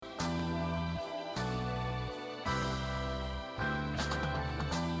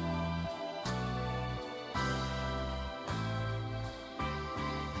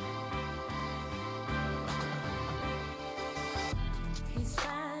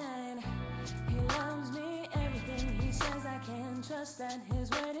and his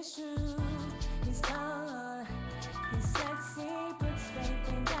word is true. He's tall, he's sexy, puts faith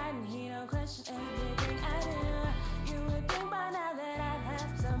in God, and he don't question everything I do. You would think by now that I'd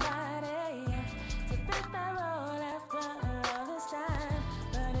have somebody to fit that role after all this time,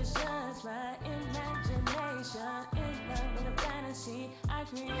 but it's just my imagination in love with a fantasy I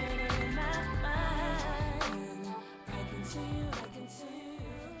created in my mind. I can see you, I can see you.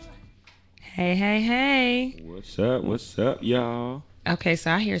 Hey, hey, hey. What's up? What's up, y'all? Okay, so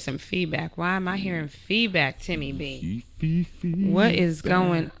I hear some feedback. Why am I hearing feedback, Timmy B? What is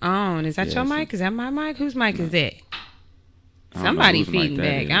going on? Is that your mic? Is that my mic? Whose mic is that? Somebody feeding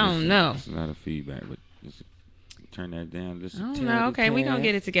back. I don't know. It's a lot of feedback, but just turn that down. Just I don't know. Okay, we're going to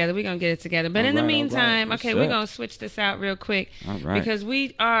get it together. But in the meantime, okay, we're going to switch this out real quick. All right. Because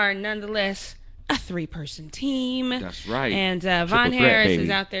we are nonetheless a 3-person team. That's right. And Von Harris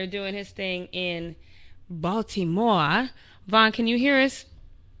is out there doing his thing in Baltimore. Von, can you hear us?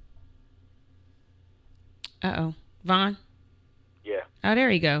 Uh-oh. Von? Yeah. Oh,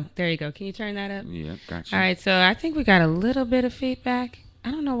 there you go. Can you turn that up? Yeah, gotcha. All right, so I think we got a little bit of feedback. I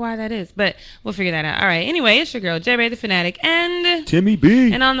don't know why that is, but we'll figure that out. All right, anyway, it's your girl, J-Ray the Fanatic, and Timmy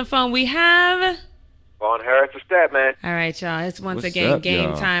B. And on the phone we have... Von Harris, the stat man. All right, y'all. It's once What's again up, game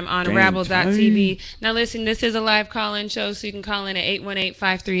y'all? time on Game Rabble.tv. time. Now, listen, this is a live call-in show, so you can call in at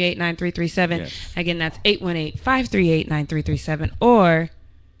 818-538-9337. Yes. Again, that's 818-538-9337. Or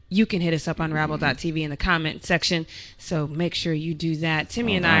you can hit us up on Rabble.tv in the comment section. So make sure you do that.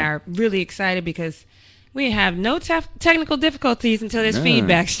 Timmy and I are really excited because we have no technical difficulties until this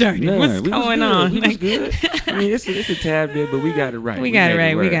feedback started. What's going on? We was good. I mean, it's a tad bit, but we got it right. We got it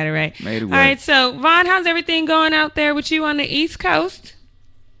right. Made it work. All right, so, Von, how's everything going out there with you on the East Coast?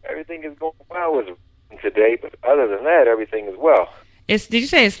 Everything is going well with today, but other than that, everything is well. Did you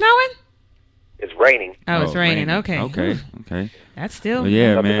say it's snowing? It's raining. Oh, it's raining. Okay. Okay. That's still. Well,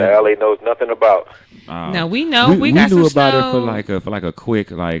 yeah, Something man. that LA knows nothing about. No, we know. We got knew some about snow. it for like a quick,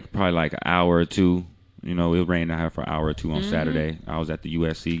 probably like an hour or two. You know, it rained out for an hour or two on Saturday. I was at the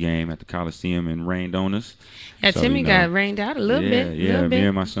USC game at the Coliseum and rained on us. Yeah, So, Timmy you know, got rained out a little bit. Yeah, me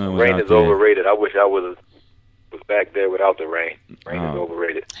and my son was Rain out is there. overrated. I wish I was back there without the rain. Rain is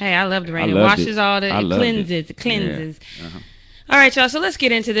overrated. Hey, I love the rain. I It loved washes it. all the. I It loved cleanses. It it. cleanses. Yeah. Uh-huh. All right, y'all. So let's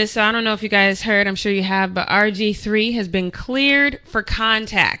get into this. So I don't know if you guys heard. I'm sure you have, but RG3 has been cleared for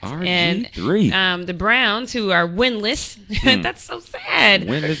contact. RG3. And the Browns, who are winless, that's so sad.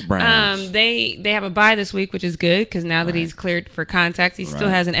 Winless Browns. They have a bye this week, which is good because now that he's cleared for contact, he still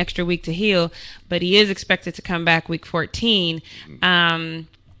has an extra week to heal, but he is expected to come back week 14. How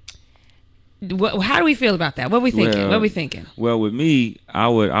do we feel about that? What are we thinking? Well, with me, I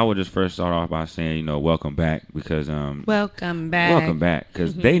would just first start off by saying, welcome back because Welcome back.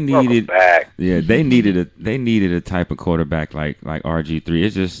 because they needed back. they needed a type of quarterback like RG3.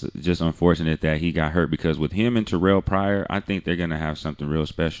 It's just unfortunate that he got hurt because with him and Terrell Pryor, I think they're gonna have something real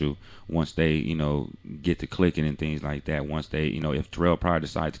special once they get to clicking and things like that. Once they if Terrell Pryor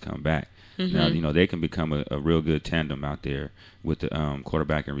decides to come back, now they can become a real good tandem out there with the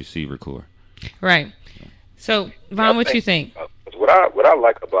quarterback and receiver core. Right. So, Von, what you think? What I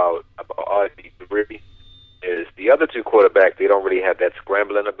like about RG3 is the other two quarterbacks, they don't really have that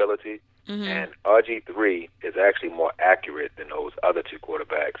scrambling ability, and RG3 is actually more accurate than those other two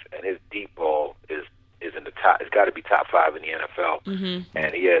quarterbacks, and his deep ball is in the top. It's got to be top 5 in the NFL,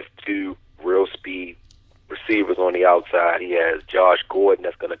 and he has two real speed receivers on the outside. He has Josh Gordon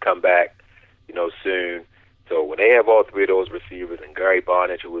that's going to come back, soon. So when they have all three of those receivers and Gary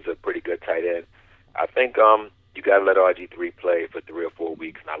Barnett, who was a pretty good tight end, I think you got to let RG3 play for 3 or 4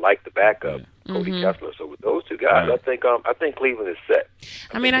 weeks. And I like the backup, Cody Kessler. So with those two guys, I think Cleveland is set.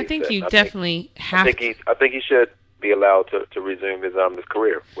 I think you definitely have. I think he should be allowed to resume his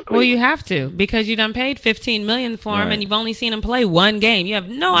career with Cleveland. Well, you have to because you done paid $15 million for him, and you've only seen him play one game. You have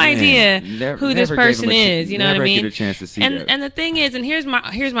no idea who this person is. You know what I mean? Never get a chance to see and that. and the thing is, and here's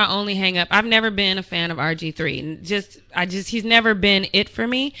my only hang up. I've never been a fan of RG3, and he's never been it for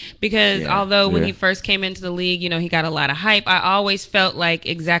me because although when he first came into the league, he got a lot of hype. I always felt like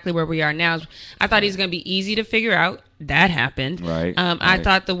exactly where we are now. I thought he was going to be easy to figure out. That happened. Right. I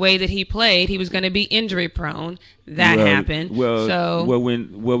thought the way that he played, he was going to be injury prone. That happened. It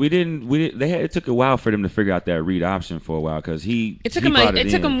took a while for them to figure out that read option for a while because it took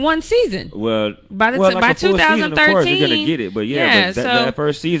him one season. Well, by like 2013, season, of course, you're gonna get it. But that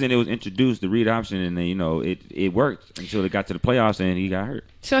first season, it was introduced the read option, and then it worked until it got to the playoffs, and he got hurt.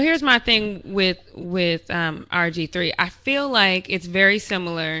 So here's my thing with RG3. I feel like it's very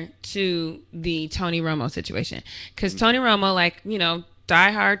similar to the Tony Romo situation because Tony Romo,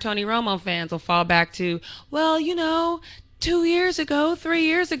 diehard Tony Romo fans will fall back to, 2 years ago, 3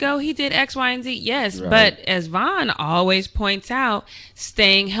 years ago, he did X, Y, and Z. Yes, Right. but as Vaughn always points out,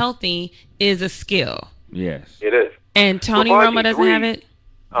 staying healthy is a skill. Yes. It is. And Tony Well, Romo doesn't RG3 have it.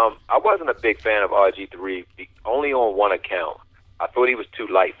 I wasn't a big fan of RG3 only on one account. I thought he was too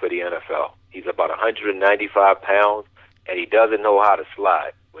light for the NFL. He's about 195 pounds, and he doesn't know how to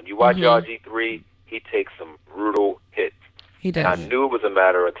slide. When you watch RG3, he takes some brutal hits. He does. And I knew it was a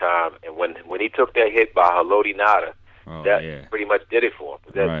matter of time. And when he took that hit by Haloti Ngata, that pretty much did it for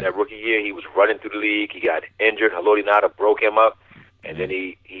him. That rookie year, he was running through the league. He got injured. Haloti Ngata broke him up, and then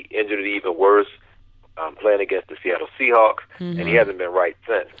he injured it even worse. Playing against the Seattle Seahawks, and he hasn't been right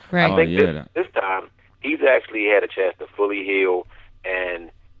since. Right. I think this time he's actually had a chance to fully heal,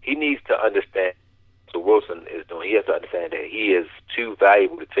 and he needs to understand what Wilson is doing. He has to understand that he is too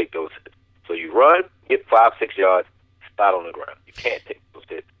valuable to take those hits. So you run, get 5-6 yards, spot on the ground. You can't take those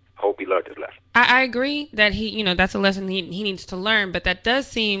hits. Hope he learned his lesson. I agree that that's a lesson he needs to learn, but that does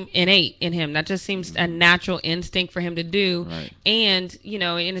seem innate in him. That just seems a natural instinct for him to do. Right. And,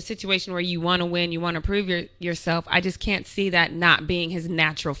 in a situation where you want to win, you want to prove yourself, I just can't see that not being his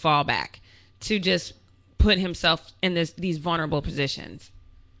natural fallback to just put himself in these vulnerable positions.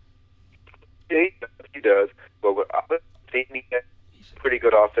 Yeah, he does. But I think he got a pretty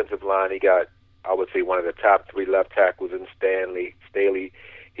good offensive line. He got, I would say, one of the top 3 left tackles in Staley.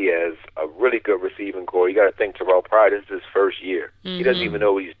 He has a really good receiving core. You got to think Terrell Pryor, this is his first year. He doesn't even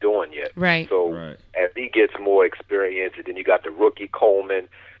know what he's doing yet. Right. So as he gets more experience, and then you got the rookie Coleman,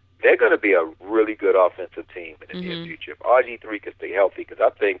 they're going to be a really good offensive team in the near future. If RG3 can stay healthy, because I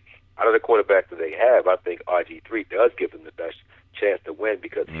think out of the quarterbacks that they have, I think RG3 does give them the best chance to win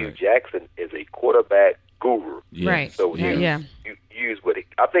because Hugh Jackson is a quarterback guru. Right. So you use what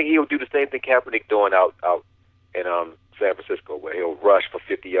I think he'll do the same thing Kaepernick doing out in San Francisco, where he'll rush for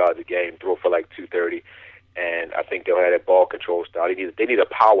 50 yards a game, throw for like 230, and I think they'll have that ball control style. They need a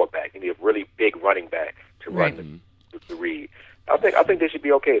power back. They need a really big running back to run the read. I think they should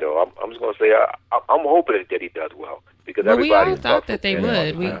be okay though. I'm just going to say I'm hoping that he does well because everybody we all thought that they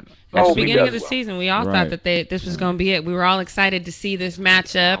would. At the beginning of the season, we all thought that this was going to be it. We were all excited to see this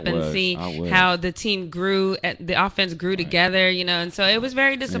matchup and see how the team grew, the offense grew together, and so it was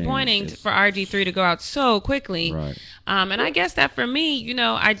very disappointing for RG3 to go out so quickly. Right. And I guess that for me,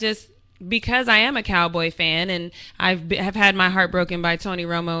 because I am a Cowboy fan and have had my heart broken by Tony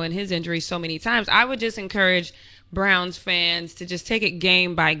Romo and his injuries so many times, I would just encourage Browns fans to just take it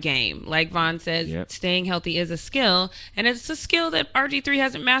game by game. Like Vaughn says, staying healthy is a skill, and it's a skill that RG3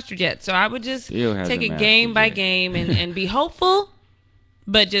 hasn't mastered yet. So I would just take it game by game and be hopeful,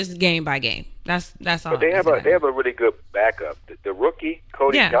 but just game by game. That's all. But they have a really good backup. The rookie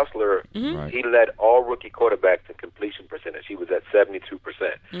Cody Kessler, he led all rookie quarterbacks in completion percentage. He was at 72%.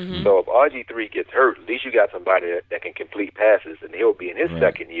 So if RG3 gets hurt, at least you got somebody that can complete passes, and he'll be in his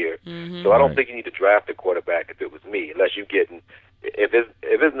second year. So I don't think you need to draft a quarterback if it was me, unless you getting. If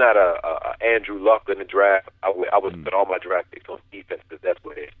it's not a Andrew Luck in the draft, I would spend all my draft picks on defense because that's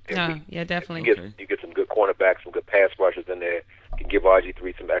what it is. Yeah, definitely. You get some good cornerbacks, some good pass rushers in there. Can give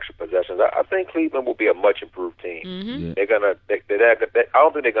RG3 some extra possessions. I think Cleveland will be a much improved team. They're gonna. I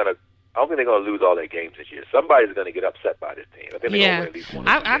don't think they're gonna lose all their games this year. Somebody's gonna get upset by this team. I think they're gonna win at least one.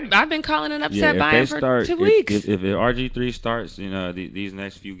 I've been calling it upset by him for 2 weeks. If RG3 starts, these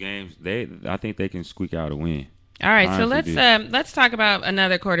next few games, I think they can squeak out a win. All right, so let's talk about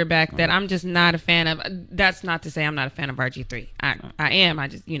another quarterback that I'm just not a fan of. That's not to say I'm not a fan of RG3. I am. I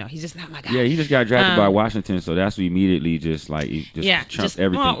just he's just not my guy. Yeah, he just got drafted by Washington, so that's immediately trumped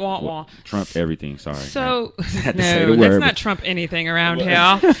everything. Trump everything. Sorry. So let's not trump anything around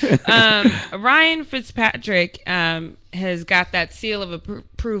here. Ryan Fitzpatrick has got that seal of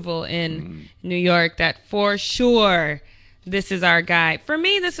approval in New York that for sure. This is our guy. For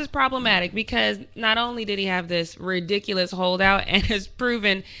me, this is problematic because not only did he have this ridiculous holdout and has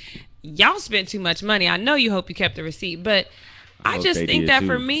proven y'all spent too much money. I know you hope you kept the receipt, but I just think that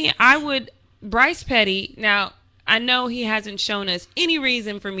for me, Bryce Petty, now I know he hasn't shown us any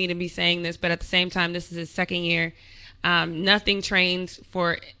reason for me to be saying this, but at the same time, this is his second year. Nothing trains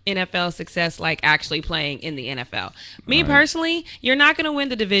for NFL success like actually playing in the NFL. Me personally, you're not going to win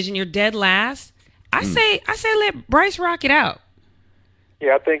the division. You're dead last. I say let Bryce rock it out.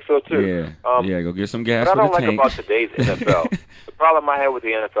 Yeah, I think so too. Go get some gas. What I don't like about today's NFL, the problem I have with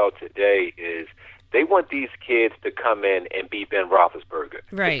the NFL today is they want these kids to come in and beat Ben Roethlisberger,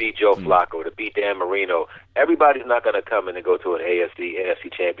 to beat Joe Flacco, to beat Dan Marino. Everybody's not going to come in and go to an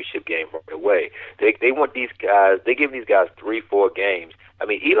NFC championship game right away. They want these guys. They give these guys 3-4 games. I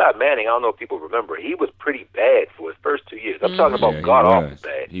mean, Eli Manning, I don't know if people remember, he was pretty bad for his first 2 years. I'm talking about god-awful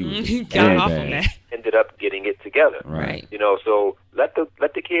bad. He was god-awful bad. Ended up getting it together. Right. You know, so let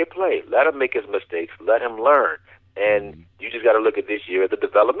the kid play. Let him make his mistakes. Let him learn. And you just got to look at this year as a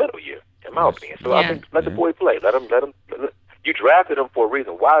developmental year, in my opinion. So I think let the boy play. Let him. You drafted him for a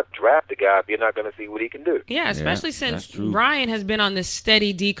reason. Why draft a guy if you're not going to see what he can do? Yeah, especially since Ryan has been on this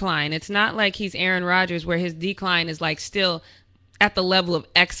steady decline. It's not like he's Aaron Rodgers where his decline is like still at the level of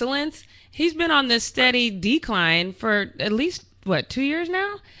excellence. He's been on this steady decline for at least 2 years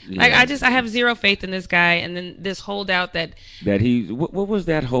now? Yeah. Like I have zero faith in this guy, and then this holdout that what was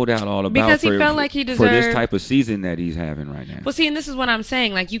that holdout all about? Because he felt like he deserved for this type of season that he's having right now. Well, see, and this is what I'm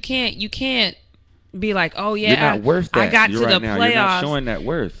saying. Like you can't be like, oh yeah, you're not worth that. I got you're to right the now. playoffs. You're not showing that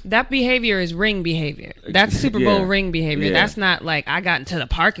worth. That behavior is ring behavior. That's Super Bowl ring behavior. That's not like I got into the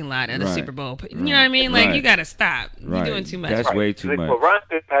parking lot at a Super Bowl. You know what I mean? Like you got to stop. You're doing too much. That's way too much. What Ryan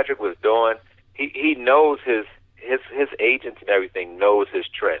Fitzpatrick was doing, he knows his agents and everything knows his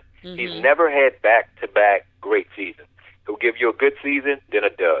trend. Mm-hmm. He's never had back-to-back great seasons. He'll give you a good season, then a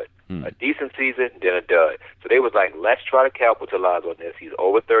dud. A decent season, then a dud. So they was like, let's try to capitalize on this. He's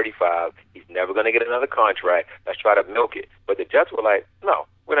over 35. He's never going to get another contract. Let's try to milk it. But the Jets were like, no,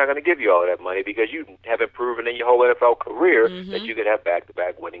 we're not going to give you all of that money because you haven't proven in your whole NFL career that you could have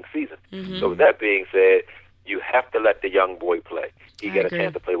back-to-back winning seasons. So with that being said, you have to let the young boy play. He got a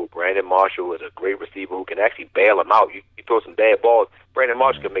chance to play with Brandon Marshall, who is a great receiver who can actually bail him out. You throw some bad balls, Brandon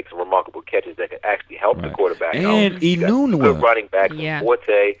Marshall can make some remarkable catches that can actually help the quarterback. And Enunwa. Good running back,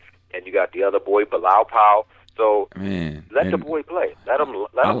 Forte, and you got the other boy, Bilal Powell. So let the boy play. Let him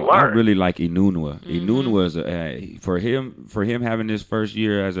learn. I really like Enunwa. Enunwa is for him having his first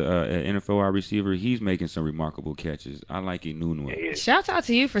year as an NFL wide receiver. He's making some remarkable catches. I like Enunwa. Shouts out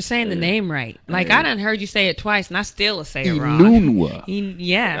to you for saying the name right. Like I done heard you say it twice, and I still say it wrong. Enunwa.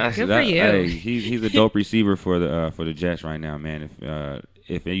 Good for you. Hey, he's a dope receiver for the Jets right now, man.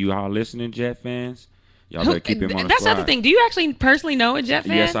 If you all listening, Jet fans. Y'all better keep him on the That's squad. the other thing. Do you actually personally know a Jet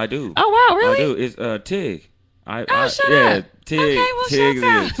fan? Yes, I do. Oh, wow, really? I do. It's Tig. Shut up. Tig. Okay,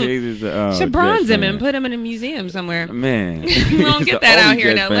 well, Tig is should bronze him and put him in a museum somewhere. Man. We don't get that out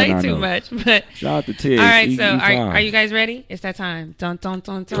here in LA too much. But shout out to Tig. All right, so are you guys ready? It's that time. Dun, dun,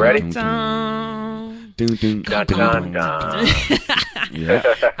 dun, dun, ready? Dun. Dun, dun, dun, dun, dun.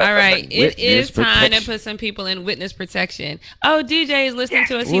 All right, it is time to put some people in witness protection. Oh, DJ is listening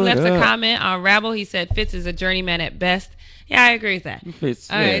to us. He left a comment on Rabble. He said Fitz is a journeyman at best. Yeah, I agree with that.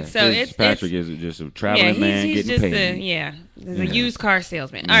 All right, so Patrick is just a traveling man he's getting just paid. He's a used car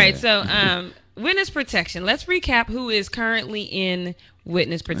salesman. All right, so witness protection. Let's recap who is currently in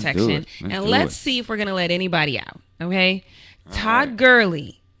witness protection, let's see if we're gonna let anybody out. Okay, Todd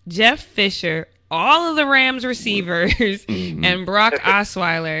Gurley, Jeff Fisher, all of the Rams receivers, and Brock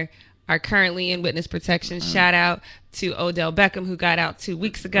Osweiler are currently in witness protection. Shout out to Odell Beckham, who got out 2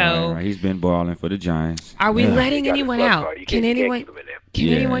 weeks ago. Right. He's been balling for the Giants. Are we letting anyone out? Can anyone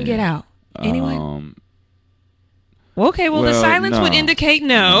get out? Anyone? Okay, well, the silence would indicate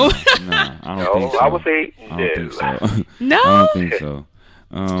no. No, I don't think so. I would say I don't think so. No? I don't think so.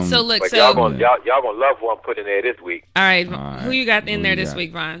 So look, but y'all gonna love who I'm putting in there this week. All right, who you got in there this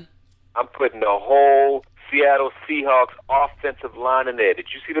week, Von? I'm putting the whole Seattle Seahawks offensive line in there. Did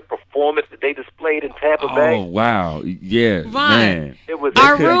you see the performance that they displayed in Tampa Bay? Oh wow, yeah, Von, man.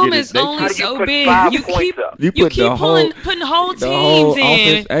 Our room is only so big. You keep putting whole teams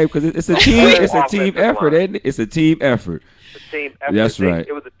in. Hey, because it's a team. It's a team effort, isn't it? It's a team effort. Team effort. That's right.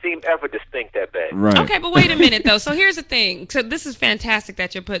 It was a team effort to stink that bad. Right. Okay, but wait a minute though. So here's the thing. So this is fantastic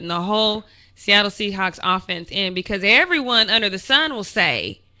that you're putting the whole Seattle Seahawks offense in, because everyone under the sun will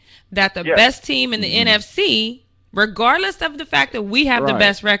say that the best team in the NFC, regardless of the fact that we have the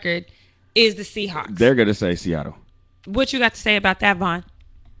best record, is the Seahawks. They're gonna say Seattle. What you got to say about that, Von?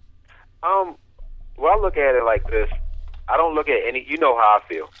 Well, I look at it like this. I don't look at any. You know how I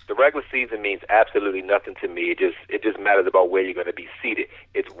feel. The regular season means absolutely nothing to me. It just matters about where you're going to be seated.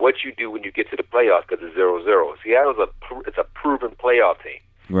 It's what you do when you get to the playoffs, because it's 0-0. Seattle's a proven playoff team.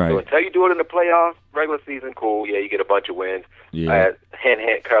 Right. So until you do it in the playoffs, regular season, cool. Yeah, you get a bunch of wins. Yeah.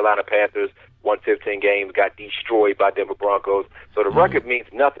 Carolina Panthers won 15 games, got destroyed by Denver Broncos. So the record means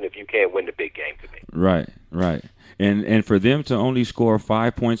nothing if you can't win the big game to me. Right. And for them to only score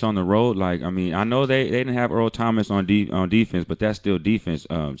 5 points on the road, like, I mean, I know they didn't have Earl Thomas on defense, but that's still defense.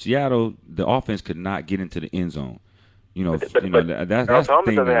 Seattle, the offense could not get into the end zone. That's Earl Thomas the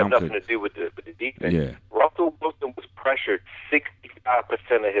thing doesn't have I'm nothing to do with the defense. Yeah. Russell Wilson was pressured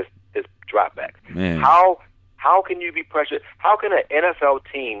 65% of his dropbacks. Man. How can you be pressured? How can an NFL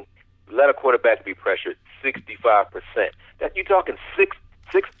team let a quarterback be pressured 65%? That you're talking 6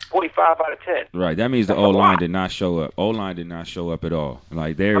 6.5 out of 10. Right. That means the O-line did not show up. O-line did not show up at all.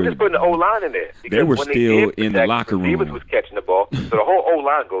 Like I'm just putting the O-line in there. They were still in the locker room. Receivers was catching the ball, so the whole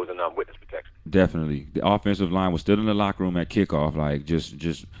O-line goes in witness protection. Definitely. The offensive line was still in the locker room at kickoff, like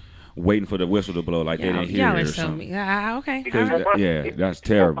just waiting for the whistle to blow, like they didn't hear it or something. Okay. Yeah, that's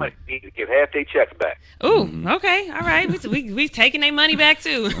terrible. They need to give half their checks back. Ooh, okay, all right. We taking their money back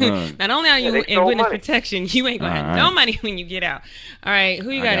too. Not only are you in witness protection, you ain't gonna have no money when you get out. All right,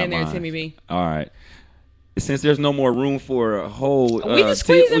 who you got in there, Timmy B? All right. Since there's no more room for a whole, we can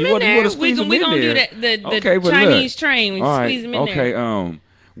squeeze them in there. We gonna do the Chinese train. We squeeze them in there. Okay.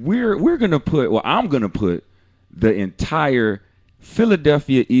 We're gonna put. Well, I'm gonna put the entire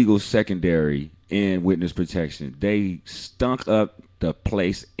Philadelphia Eagles secondary in witness protection. They stunk up the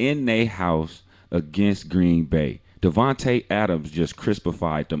place in their house against Green Bay. Devontae Adams just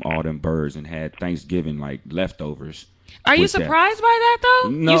crispified all them birds and had Thanksgiving like leftovers. Are you surprised by that though?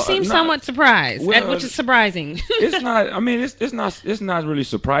 No, you seem somewhat surprised, which is surprising. It's not. I mean, it's not really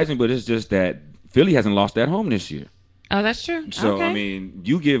surprising, but it's just that Philly hasn't lost at home this year. Oh, that's true. So, okay. I mean,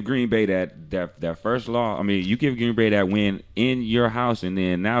 you give Green Bay that first loss. I mean, you give Green Bay that win in your house, and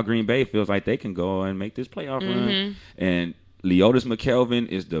then now Green Bay feels like they can go and make this playoff run. And Leotis McKelvin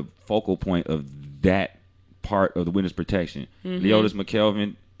is the focal point of that part of the witness protection. Leotis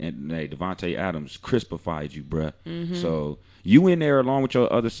McKelvin and Devontae Adams crispified you, bruh. So you in there along with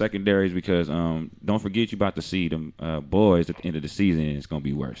your other secondaries because don't forget you about to see them boys at the end of the season, and it's gonna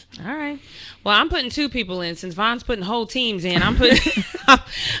be worse. All right. Well, I'm putting two people in since Von's putting whole teams in. I'm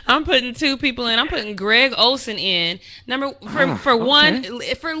putting two people in. I'm putting Greg Olsen in for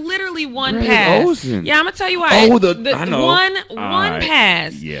literally one Greg pass. Olsen. Yeah, I'm gonna tell you why. I know. One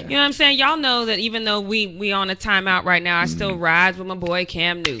pass. Yeah. You know what I'm saying? Y'all know that even though we on a timeout right now, I still ride with my boy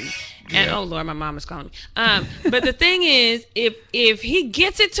Cam Newton. And oh Lord, my mom is calling me. But the thing is, if he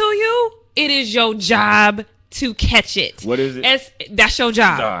gets it to you, it is your job to catch it. What is it? That's your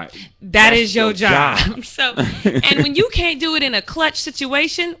job. That is your job. So, and when you can't do it in a clutch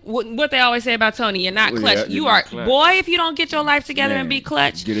situation, what they always say about Tony, you're not clutch. You are clutch. Boy, if you don't get your life together and be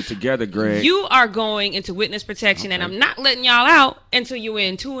clutch, get it together, Greg. You are going into witness protection, and I'm not letting y'all out until you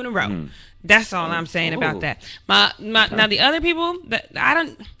win 2 in a row. That's all I'm saying about that. Now the other people that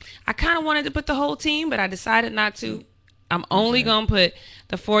I kind of wanted to put the whole team, but I decided not to. I'm only going to put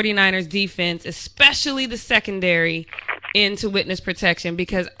the 49ers defense, especially the secondary, into witness protection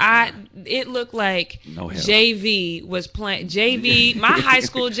because it looked like JV was playing. My high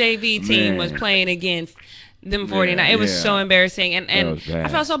school JV team was playing against them 49ers. It was so embarrassing. And I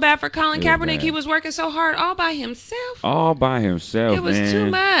felt so bad for Colin Kaepernick. He was working so hard all by himself. It was too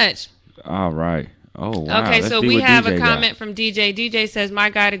much. All right. Oh, wow. Okay, so we have a comment from DJ. DJ says, my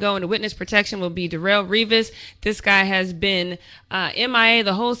guy to go into witness protection will be Darrelle Revis. This guy has been MIA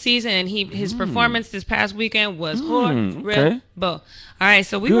the whole season, and his performance this past weekend was horrible. Okay. All right,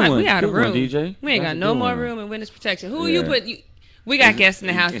 so we out of room. DJ. We ain't got no more room in witness protection. Who you put? We got guests in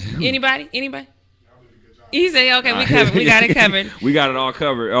the house. Anybody? He said, okay, we covered. We got it covered. We got it all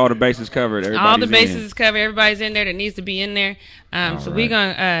covered. All the bases covered. All the bases is covered. Everybody's in there that needs to be in there. So we're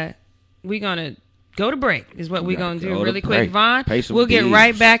gonna go to break is what we're going to do really quick. Von, we'll get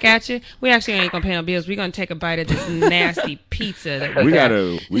right back at you. We actually ain't going to pay no bills. We're going to take a bite of this nasty pizza. That we got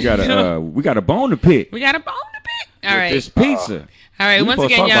a bone to pick. We got a bone to pick. All right. This pizza. All right. Once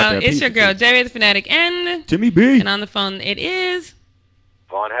again, y'all, it's your girl, Jerry the Fanatic and Timmy B. And on the phone, it is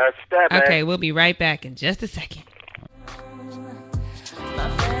Von Harris Stat. Okay, we'll be right back in just a second. My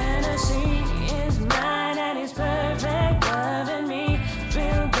fantasy is mine and it's perfect, loving me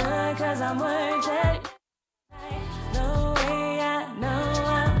real good 'cause I'm worth it. No way I know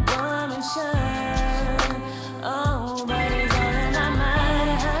a woman should. Oh, but it's all in my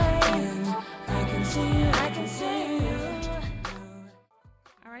mind. I can see you.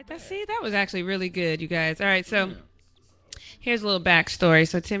 All right, that was actually really good, you guys. All right, so here's a little backstory.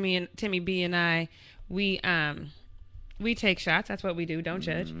 So Timmy B and I, we take shots. That's what we do. Don't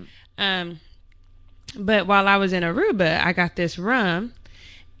judge. But while I was in Aruba, I got this rum,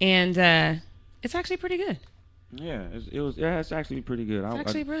 and it's actually pretty good. Yeah, it's actually pretty good. It's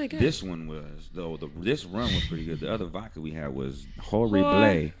actually really good. This one was this rum was pretty good. The other vodka we had was horrible.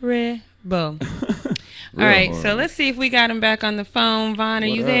 All right, so let's see if we got him back on the phone. Von, are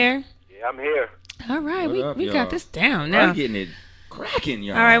you there? Yeah, I'm here. All right, we got this down now. I'm getting it cracking,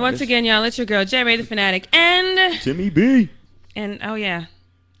 y'all. All right, once again, y'all, it's your girl, J-Ray the Fanatic, and Timmy B. And,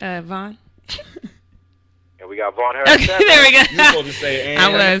 Von. Yeah, we got Vaughn Harris. Okay, there we go. You're supposed to say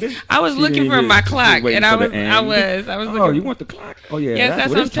I was looking for my clock, and I was looking. Oh, you want the clock? Oh yeah. Yes, that's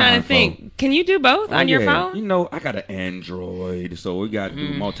what I'm trying to think. Can you do both on your phone? You know, I got an Android, so we got to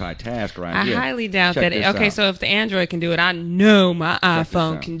do multitask right here. I highly doubt that. Okay, so if the Android can do it, I know my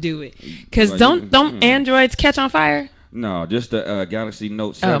iPhone can do it. Because don't Androids catch on fire? No, just the Galaxy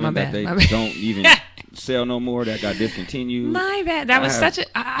Note 7 that they don't even sell no more, that got discontinued. My bad. That was such a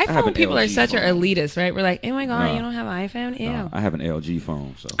iPhone people are such an elitist, right? We're like, oh my god, you don't have an iPhone? Ew. No, I have an LG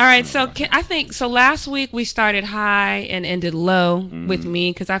phone. So all right, so I think so. Last week we started high and ended low with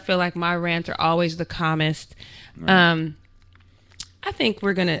me because I feel like my rants are always the calmest. Right. I think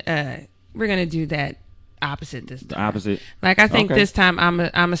we're gonna do that opposite this time. The opposite. Like I think this time I'm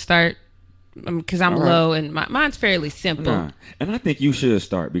gonna start. Because I'm low and mine's fairly simple. And I think you should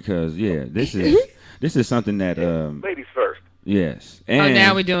start because this is something that ladies first. Yes. And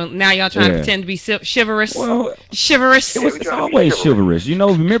now y'all trying to pretend to be chivalrous. Well, chivalrous. It's always chivalrous. You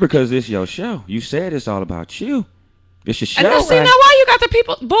know, remember because it's your show. You said it's all about you. It's your show. And see now why you got the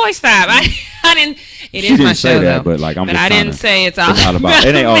people? Boy, stop! I didn't. It is my show though. But like I didn't say it's all about.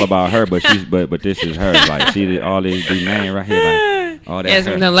 It ain't all about her, but but this is her. Like she did all these name right here. Like, all that yes,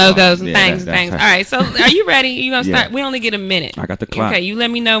 and the logos and things. All right, so are you ready? You gonna start? We only get a minute. I got the clock. Okay, you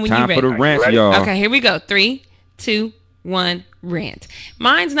let me know when you're ready. Time for the rant, y'all. Okay, here we go. 3, 2, 1, rant.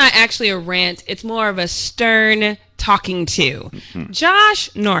 Mine's not actually a rant. It's more of a stern talking to.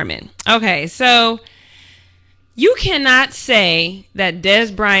 Josh Norman. Okay, so you cannot say that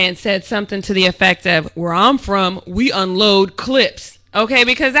Dez Bryant said something to the effect of, where I'm from, we unload clips. Okay,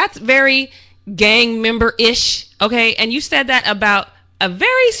 because that's very gang member-ish. Okay, and you said that about a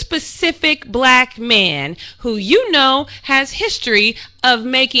very specific black man who you know has history of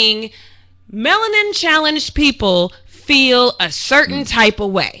making melanin challenged people feel a certain type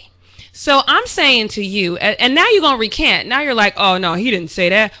of way. So I'm saying to you, and now you're going to recant. Now you're like, oh, no, he didn't say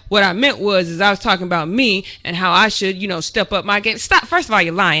that. What I meant was I was talking about me and how I should, step up my game. Stop. First of all,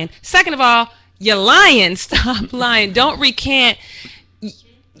 you're lying. Second of all, you're lying. Stop lying. Don't recant.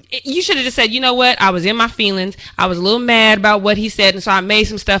 You should have just said, you know what? I was in my feelings. I was a little mad about what he said, and so I made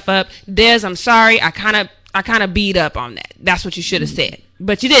some stuff up. Dez, I'm sorry. I kind of beat up on that. That's what you should have said.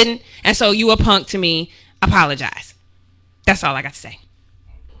 But you didn't, and so you a punk to me. Apologize. That's all I got to say.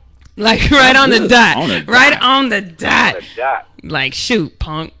 Like right on the dot. Right on the dot. Like, shoot,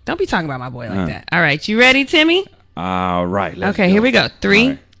 punk. Don't be talking about my boy like that. All right, you ready, Timmy? All right. Okay, here we go.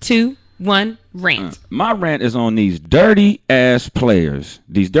 3, 2, 1, rant. My rant is on these dirty ass players.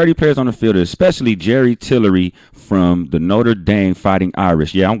 These dirty players on the field, especially Jerry Tillery from the Notre Dame Fighting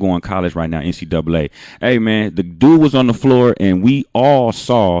Irish. Yeah, I'm going college right now, NCAA. Hey man, the dude was on the floor and we all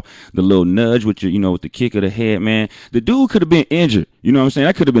saw the little nudge with with the kick of the head, man. The dude could have been injured. You know what I'm saying?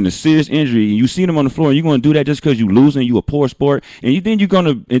 That could have been a serious injury. You see him on the floor and you're gonna do that just because you losing, you a poor sport, and then you're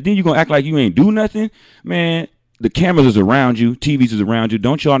gonna act like you ain't do nothing, man. The cameras is around you, TVs is around you.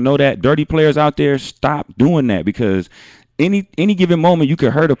 Don't y'all know that? Dirty players out there, stop doing that because any given moment you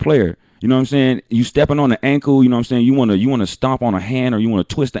could hurt a player. You know what I'm saying? You stepping on the ankle, you know what I'm saying? You want to stomp on a hand or you want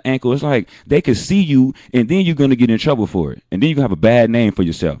to twist the ankle. It's like they could see you and then you're going to get in trouble for it. And then you can have a bad name for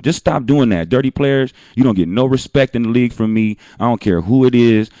yourself. Just stop doing that. Dirty players, you don't get no respect in the league from me. I don't care who it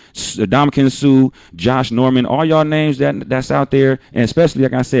is. Ndamukong Suh, Josh Norman, all y'all names that's out there. And especially,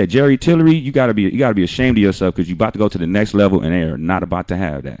 like I said, Jerry Tillery, you got to be ashamed of yourself because you're about to go to the next level and they are not about to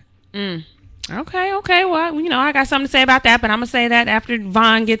have that. Okay. Well, I got something to say about that, but I'm gonna say that after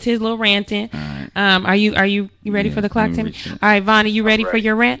Vaughn gets his little rant in. All right. Are you ready for the clock, Timmy? All right, Vaughn, are you ready for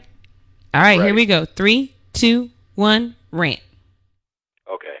your rant? All right, here we go. 3, 2, 1, rant.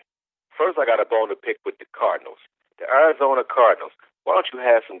 Okay. First, I got a bone to pick with the Cardinals, the Arizona Cardinals. Why don't you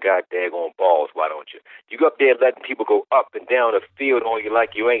have some goddamn balls? Why don't you? You go up there letting people go up and down the field on you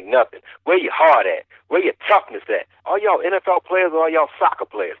like you ain't nothing. Where your heart at? Where your toughness at? All y'all NFL players or all y'all soccer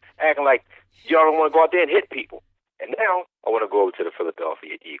players acting like y'all don't want to go out there and hit people. And now I want to go over to the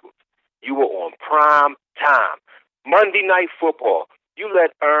Philadelphia Eagles. You were on prime time. Monday Night Football. You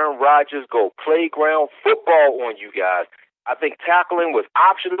let Aaron Rodgers go playground football on you guys. I think tackling was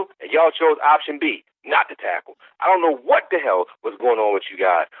optional, and y'all chose option B, not to tackle. I don't know what the hell was going on with you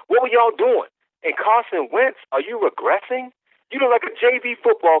guys. What were y'all doing? And Carson Wentz, are you regressing? You look like a JV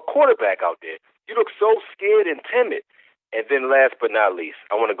football quarterback out there. You look so scared and timid. And then last but not least,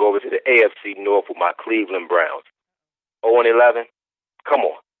 I want to go over to the AFC North with my Cleveland Browns. 0-11? Come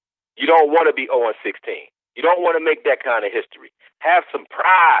on. You don't want to be 0-16. You don't want to make that kind of history. Have some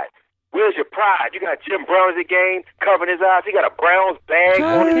pride. Where's your pride? You got Jim Brown at the game, covering his eyes. He got a Browns bag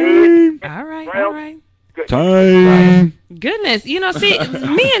on his head. All right. Time. Goodness, see,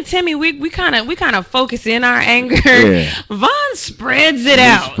 me and Timmy, we kind of focus in our anger. Yeah. Von spreads it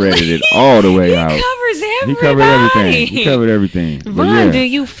out. Spread it all the way out. He covers everybody. He covered everything. Von, do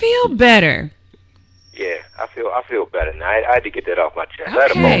you feel better? Yeah, I feel better now. I had to get that off my chest. Okay. I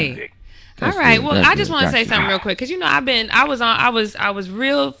had a bone pick. All right. Well, I just want to say something real quick because I was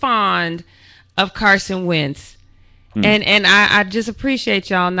real fond of Carson Wentz. And I just appreciate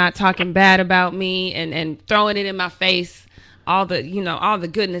y'all not talking bad about me and throwing it in my face. All the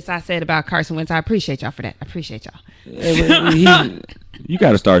goodness I said about Carson Wentz. I appreciate y'all for that. I appreciate y'all. You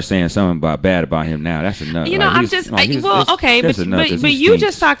got to start saying something bad about him now. That's enough. But you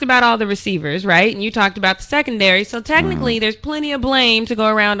just talked about all the receivers, right? And you talked about the secondary. So technically, there's plenty of blame to go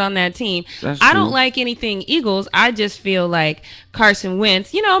around on that team. I don't like anything Eagles. I just feel like Carson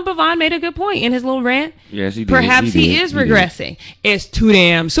Wentz. Bavon made a good point in his little rant. Yes, he did. Perhaps he is regressing. It's too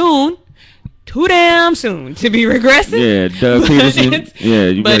damn soon. Too damn soon to be regressing. Yeah, Doug Peterson.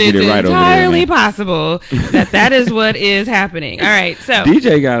 You better get it right over there. But it's entirely possible that is what is happening. All right, so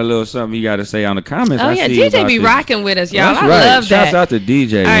DJ got a little something he got to say on the comments. Oh yeah, DJ be rocking with us, y'all. That's I right. love that. Shouts out to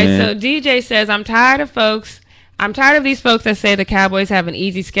DJ. All right, man. so DJ says, I'm tired of these folks that say the Cowboys have an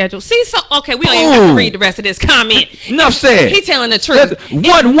easy schedule. See, so okay, we don't even have to read the rest of this comment. Enough said. He telling the truth.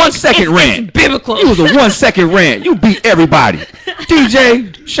 One second rant. It's biblical. It was a 1 second rant. You beat everybody.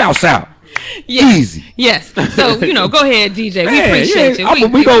 DJ, shouts out. Yes. Easy. Yes. So go ahead, DJ. We appreciate you.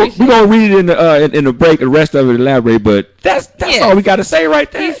 We gonna read it in the break. The rest of it elaborate, but that's all we got to say right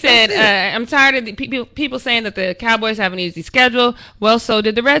there. He said, "I'm tired of the people saying that the Cowboys have an easy schedule. Well, so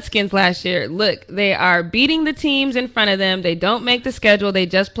did the Redskins last year. Look, they are beating the teams in front of them. They don't make the schedule. They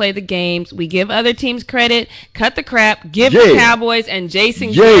just play the games. We give other teams credit. Cut the crap. Give the Cowboys and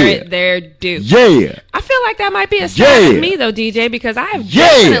Jason Garrett their due." Yeah. I feel like that might be a side of me though, DJ, because I have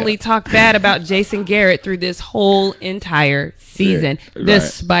definitely talked bad about Jason Garrett through this whole entire season,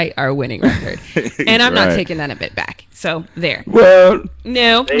 despite our winning record, and I'm not taking that a bit back. So there. Well,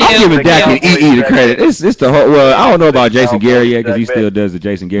 no. I'm giving Dak and EE the credit. It's the whole. Well, I don't know about Jason Garrett yet because he still does the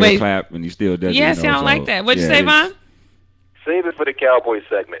Jason Garrett clap and he still does. Yes, y'all like that. What'd you say, Von? Save it for the Cowboys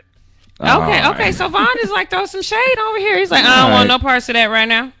segment. Okay. So Von is like throw some shade over here. He's like, I don't want no parts of that right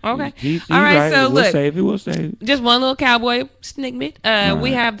now. Okay. He's all right. So we'll look, save it. We'll save it. Just one little Cowboy snippet.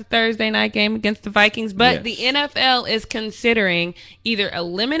 We have the Thursday night game against the Vikings, but the NFL is considering either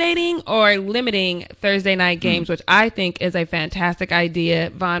eliminating or limiting Thursday night games, which I think is a fantastic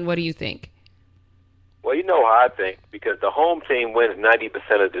idea. Von, what do you think? Well, you know how I think, because the home team wins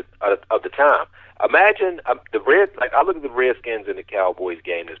 90% of the time. Imagine I look at the Redskins and the Cowboys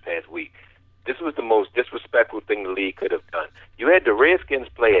game this past week. This was the most disrespectful thing the league could have done. You had the Redskins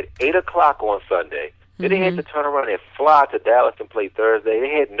play at 8 o'clock on Sunday. Then they had to turn around and fly to Dallas and play Thursday. They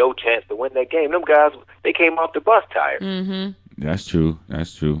had no chance to win that game. Them guys, they came off the bus tired. Mm-hmm. That's true.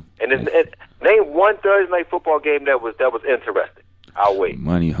 And name one Thursday night football game that was interesting. I'll wait.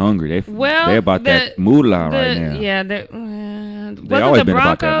 Money hungry. They're about that moolah right now. Yeah, They always been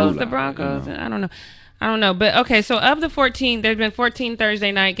about that moolah. The Broncos. I don't know. But okay, so of the 14, there's been 14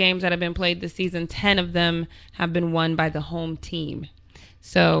 Thursday night games that have been played this season. 10 of them have been won by the home team.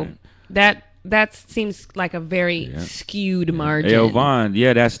 So that seems like a very skewed margin. Hey, Von,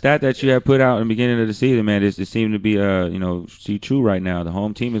 that stat that you had put out in the beginning of the season, man, it seemed to be see true right now. The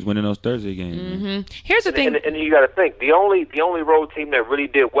home team is winning those Thursday games. Mm-hmm. Here's the thing, and you got to think the only road team that really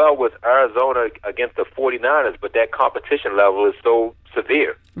did well was Arizona against the 49ers, but that competition level is so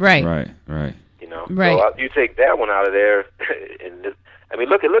severe. Right. Right. So you take that one out of there, and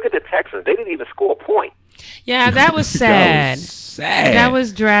look at the Texans. They didn't even score a point. Yeah, that was sad. That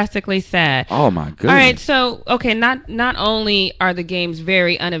was drastically sad. Oh my goodness. All right, so not only are the games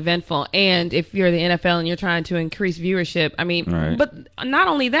very uneventful, and if you're the NFL and you're trying to increase viewership, but not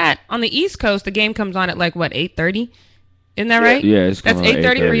only that, on the East Coast the game comes on at 8:30. Isn't that right? Yeah, that's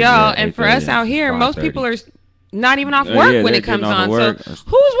 8:30 for y'all, and for us out here, most people are not even off work when it comes on. So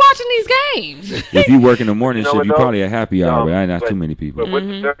who's watching these games? If you work in the morning shift, you probably a happy hour, but not too many people. But with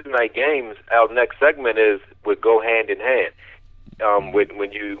the Thursday night games, our next segment would go hand in hand.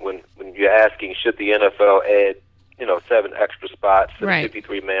 When you're asking, should the NFL add 7 extra spots to the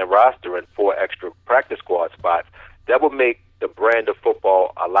 53-man roster and 4 extra practice squad spots, that would make the brand of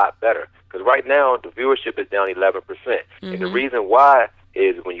football a lot better. Because right now the viewership is down 11%, and the reason why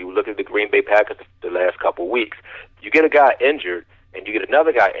is when you look at the Green Bay Packers the last couple of weeks, you get a guy injured and you get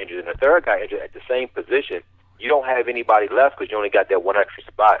another guy injured and a third guy injured at the same position. You don't have anybody left because you only got that 1 extra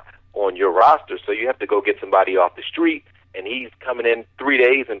spot on your roster, so you have to go get somebody off the street, and he's coming in 3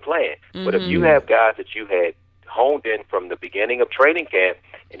 days and playing. But if you have guys that you had honed in from the beginning of training camp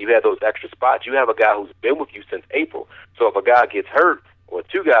and you have those extra spots, you have a guy who's been with you since April. So if a guy gets hurt or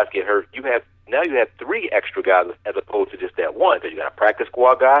two guys get hurt, you have 3 extra guys as opposed to just that one. Because you got a practice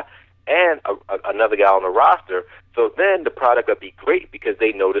squad guy and another guy on the roster. So then the product will be great because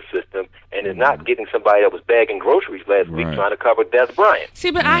they know the system and is not getting somebody that was bagging groceries last week trying to cover Des Bryant.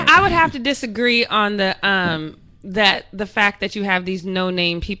 See, but I would have to disagree on the that the fact that you have these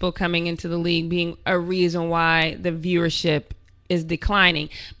no-name people coming into the league being a reason why the viewership is declining,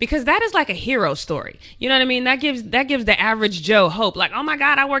 because that is like a hero story. You know what I mean? That gives the average Joe hope. Like, oh my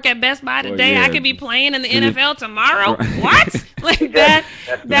God, I work at Best Buy today. I could be playing in the NFL tomorrow. What? Like that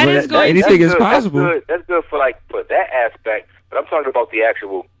is going. Anything is possible. That's good for that aspect. But I'm talking about the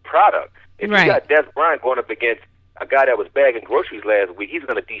actual product. If you got Des Bryant going up against a guy that was bagging groceries last week, he's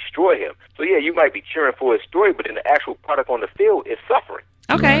going to destroy him. So yeah, you might be cheering for his story, but then the actual product on the field is suffering.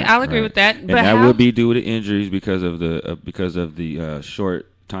 Okay, I'll agree with that. And that will be due to injuries because of the short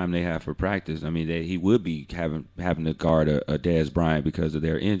time they have for practice. I mean, he would be having to guard a Dez Bryant because of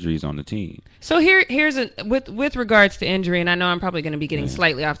their injuries on the team. So here's with regards to injury, and I know I'm probably going to be getting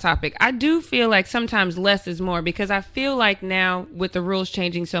slightly off topic. I do feel like sometimes less is more, because I feel like now with the rules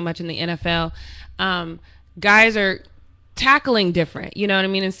changing so much in the NFL, guys are tackling different. You know what I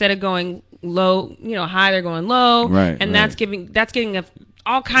mean? Instead of going low, high, they're going low, and that's getting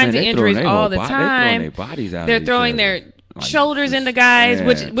all kinds of injuries all the time. They're throwing their shoulders into guys,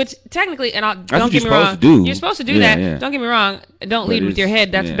 which technically, and don't get me wrong, you're supposed to do that. Yeah. Don't get me wrong, don't lead with your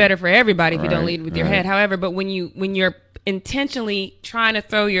head. That's better for everybody if you don't lead with your head. However, but when you're intentionally trying to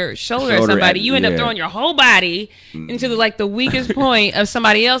throw your shoulder at somebody, you end up throwing your whole body into the weakest point of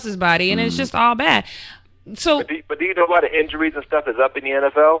somebody else's body, and it's just all bad. So, but do you know why the injuries and stuff is up in the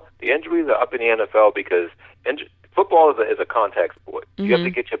NFL? The injuries are up in the NFL because football is a contact sport. You have to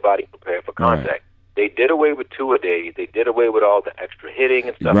get your body prepared for contact. Right. They did away with two-a-days. They did away with all the extra hitting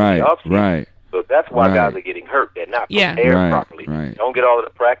and stuff in the offseason. Right. So that's why guys are getting hurt. They're not prepared properly. Right. Don't get all of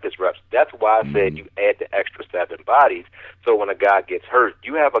the practice reps. That's why I said you add the extra 7 bodies. So when a guy gets hurt,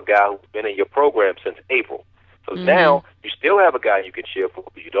 you have a guy who's been in your program since April. So now you still have a guy you can cheer for,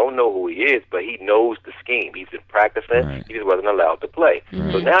 but you don't know who he is, but he knows the scheme. He's been practicing. Right. He just wasn't allowed to play.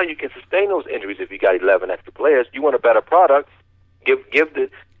 Right. So now you can sustain those injuries if you got 11 extra players. You want a better product,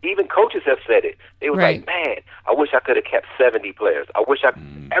 even coaches have said it. They were like, man, I wish I could have kept 70 players.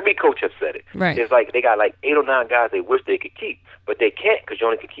 Every coach has said it. Right. It's like they got 8 or 9 guys they wish they could keep, but they can't because you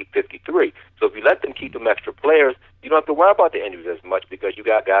only can keep 53. So if you let them keep them extra players, you don't have to worry about the injuries as much because you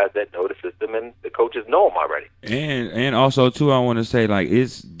got guys that know the system and the coaches know them already. And also too, I want to say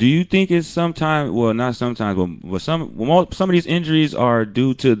do you think it's sometimes? Well, not sometimes, but some of these injuries are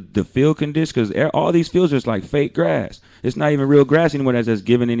due to the field conditions, because all these fields are just like fake grass. It's not even real grass anymore that's just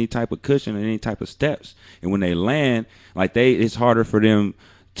given any type of cushion and any type of steps. And when they land, it's harder for them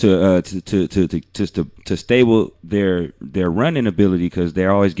to stable their running ability because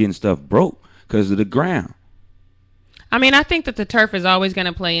they're always getting stuff broke because of the ground. I mean, I think that the turf is always going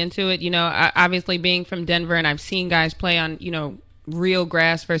to play into it. Obviously being from Denver, and I've seen guys play on, real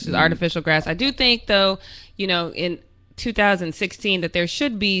grass versus artificial grass. I do think, though, in 2016 that there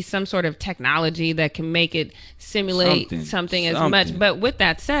should be some sort of technology that can make it simulate something as much. But with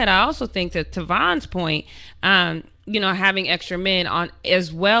that said, I also think that, to Von's point, having extra men on,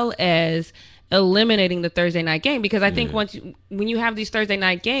 as well as eliminating the Thursday night game, because I think when you have these Thursday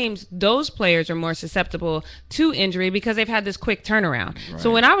night games, those players are more susceptible to injury because they've had this quick turnaround. Right.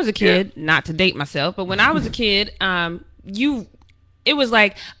 So when I was a kid, not to date myself, but when I was a kid, it was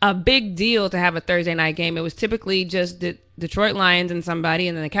like a big deal to have a Thursday night game. It was typically just the Detroit Lions and somebody,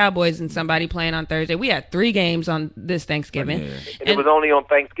 and then the Cowboys and somebody playing on Thursday. We had 3 games on this Thanksgiving. And it was only on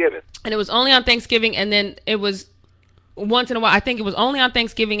Thanksgiving. And then it was once in a while. I think it was only on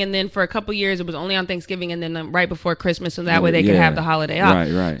Thanksgiving, and then for a couple years it was only on Thanksgiving, and then right before Christmas, so that way they could have the holiday off.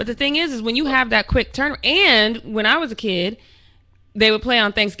 Right. But the thing is when you have that quick turn, and when I was a kid, they would play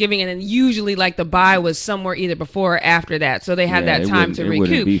on Thanksgiving, and then usually the bye was somewhere either before or after that, so they had that time to recoup. It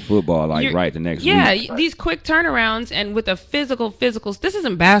wouldn't be football right the next week. Yeah, these quick turnarounds, and with a physical. This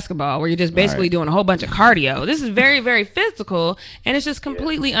isn't basketball where you're just basically doing a whole bunch of cardio. This is very, very physical, and it's just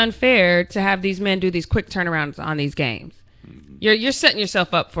completely unfair to have these men do these quick turnarounds on these games. You're setting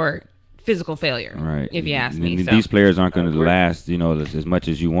yourself up for physical failure, right? If you ask me. These players aren't going to last, as much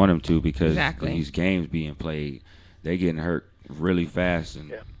as you want them to, because these games being played, they're getting hurt really fast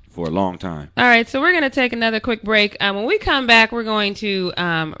and for a long time. All right, so we're going to take another quick break. When we come back, we're going to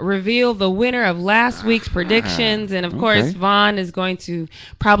reveal the winner of last week's predictions, and of course, Von is going to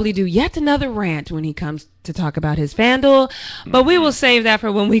probably do yet another rant when he comes to talk about his FanDuel, but we will save that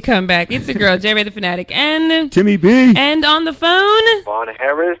for when we come back. It's the girl, J-Ray the Fanatic, and Timmy B. And on the phone, Von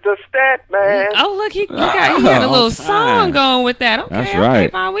Harris, the stat man. Oh, look, he had a little song going with that. Okay, that's right. Okay,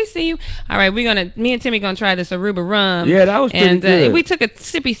 fine, we see you. All right, me and Timmy gonna try this Aruba rum. Yeah, that was pretty good. We took a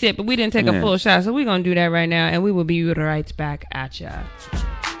sippy sip, but we didn't take a full shot, so we're gonna do that right now, and we will be right back at ya.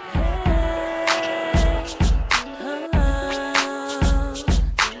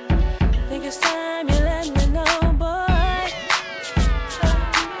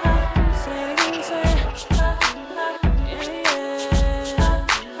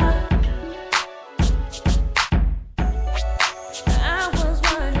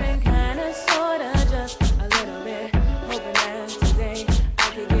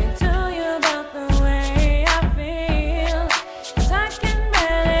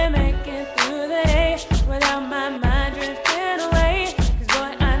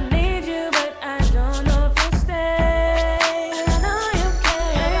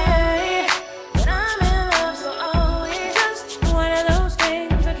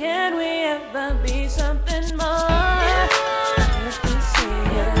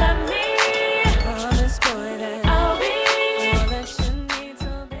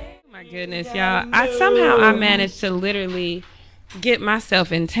 Y'all, I managed to literally get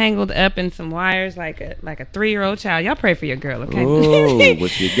myself entangled up in some wires like a 3-year-old child. Y'all pray for your girl, okay? Oh,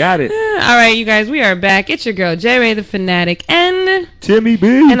 but you got it. All right, you guys, we are back. It's your girl, J-Ray the Fanatic, and Timmy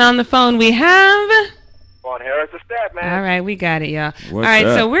B. And on the phone we have Von Harris, the stat man. All right, we got it, y'all. What's all right,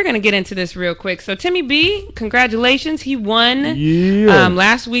 up? so we're gonna get into this real quick. So Timmy B, congratulations, he won. Yeah.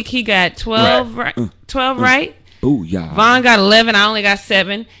 Last week he got 12 right. Oh, yeah. Vaughn got 11. I only got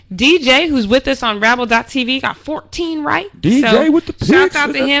 7. DJ, who's with us on Rabble.tv, got 14 right. DJ with the picks. Shout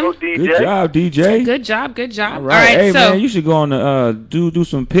out to him. Good job, DJ. Good job. All right, hey, man, you should go on the do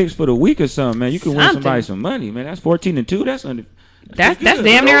some picks for the week or something, man. You can win somebody some money, man. That's 14-2. That's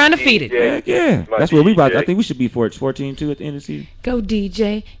damn near undefeated. Yeah. That's what we about. I think we should be 14-2 at the end of the season. Go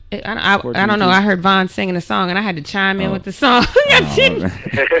DJ. I don't know. I heard Vaughn singing a song, and I had to chime in with the song.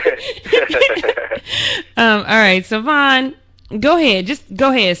 All right, so Vaughn, go ahead. Just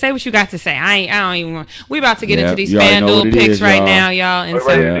go ahead. Say what you got to say. I don't even want. We about to get into these FanDuel picks right now, y'all. And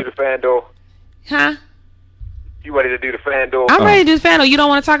ready to do the FanDuel? Huh? You ready to do the FanDuel? I'm ready to do the FanDuel. You don't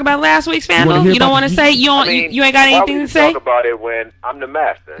want to talk about last week's FanDuel? You don't want to say you ain't got anything to say? Talk about it when I'm the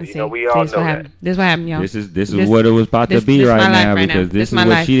master. You know, we all know that. This is what happened, y'all. This is what it was about to be right now because this is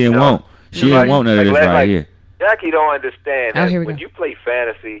what she didn't want. She didn't want none of this right here. Jackie don't understand that when you play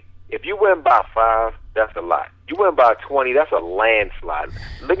fantasy, if you win by 5, that's a lot. You win by 20, that's a landslide.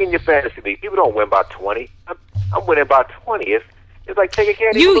 Look in your fantasy league. People don't win by 20. I'm winning by 20. It's like taking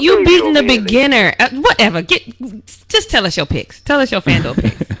candy. You beating the beginner. Whatever. Just tell us your picks. Tell us your FanDuel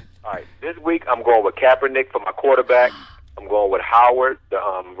picks. All right. This week I'm going with Kaepernick for my quarterback. I'm going with Howard, the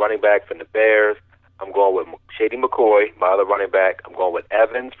running back from the Bears. I'm going with Shady McCoy, my other running back. I'm going with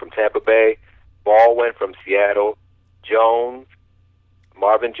Evans from Tampa Bay, Baldwin from Seattle,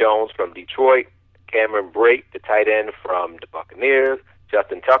 Marvin Jones from Detroit, Cameron Brate, the tight end from the Buccaneers,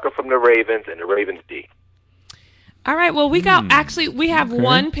 Justin Tucker from the Ravens, and the Ravens D. All right. Well, we have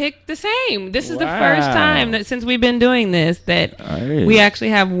one pick the same. This is the first time that since we've been doing this that we actually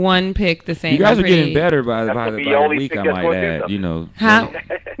have one pick the same. You guys are getting better by the week, I might add. You know.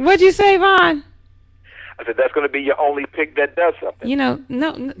 What'd you say, Vaughn? I said that's going to be your only pick that does something. You know,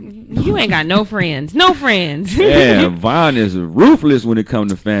 no, you ain't got no friends. No friends. Yeah, Vaughn is ruthless when it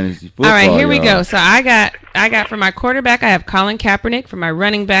comes to fantasy football. All right, here we go. So I got for my quarterback, I have Colin Kaepernick. For my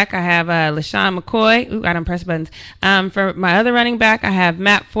running back, I have LaShawn McCoy. Ooh, I don't press buttons. For my other running back, I have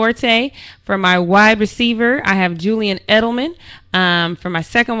Matt Forte. For my wide receiver, I have Julian Edelman. For my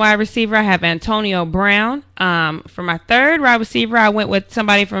second wide receiver, I have Antonio Brown. For my third wide receiver, I went with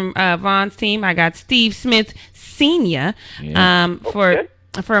somebody from Vaughn's team. I got Steve Smith Sr. Yeah.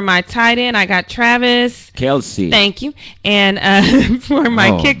 For my tight end, I got Travis Kelce. Thank you. And for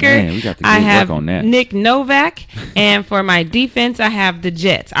my kicker, I have Nick Novak. And for my defense, I have the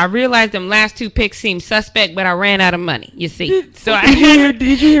Jets. I realized them last two picks seemed suspect, but I ran out of money, you see. Did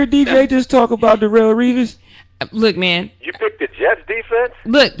you hear DJ just talk about Darrelle Revis? Look, man. You picked the Jets defense?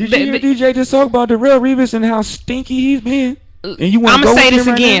 Look. Did you hear DJ just talk about Darrelle Revis and how stinky he's been? And you want I'm going to say this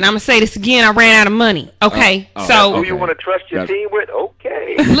again. I'm going to say this again. I ran out of money. Okay. So. Who you want to trust your team with?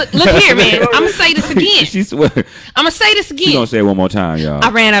 Okay. Look here, man. I'm going to say this again. I'm going to say this again. She's going to say it one more time, y'all.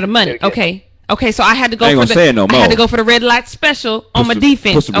 I ran out of money. Okay. Okay, so I had to go I ain't for gonna say it no I had more. to go for the red light special on my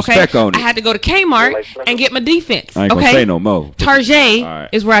defense. Put some Okay, respect on it. I had to go to Kmart and get my defense. I ain't gonna Okay, say no more. Target All right.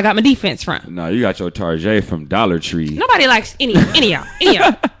 is where I got my defense from. No, you got your Tarjay from Dollar Tree. Nobody likes any of y'all.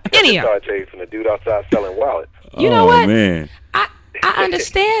 Tarjay from the dude outside selling wallets. You know Oh, what? man. I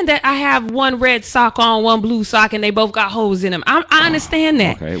understand that I have one red sock on, one blue sock, and they both got holes in them. I understand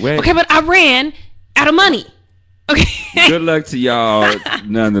that. Okay, but I ran out of money. Okay. Good luck to y'all,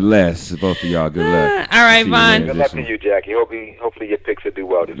 nonetheless. Both of y'all, good luck. All right, See you Von. later Good this luck to one. you, Jackie. Hopefully your picks will do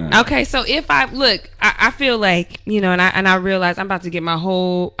well this week. Okay, so if I feel like, and I realize I'm about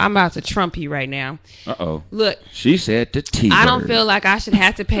to trump you right now. Uh-oh. Look, She said the T-word. I don't feel like I should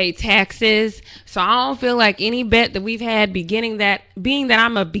have to pay taxes, so I don't feel like any bet that we've had being that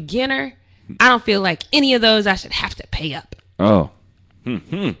I'm a beginner, I don't feel like any of those I should have to pay up. Oh.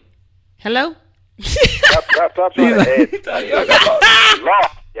 Hello? Stop trying to add.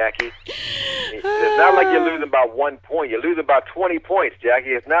 Lost, Jackie. It's not like you're losing by 1 point. You're losing by 20 points, Jackie.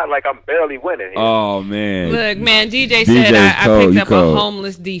 It's not like I'm barely winning here. Oh, man. Look, man, DJ said I picked up a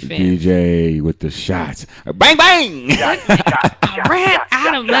homeless defense. DJ with the shots. Bang, bang. I ran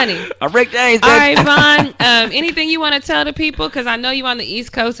out of money. Rick James. All right, Von, anything you want to tell the people? Because I know you on the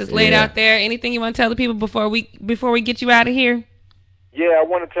East Coast. It's late out there. Anything you want to tell the people before we get you out of here? Yeah, I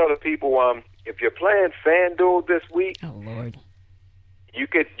want to tell the people, if you're playing FanDuel this week, Oh, Lord. you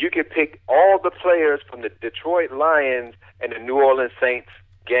could pick all the players from the Detroit Lions and the New Orleans Saints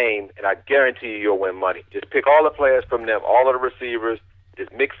game, and I guarantee you'll win money. Just pick all the players from them, all of the receivers.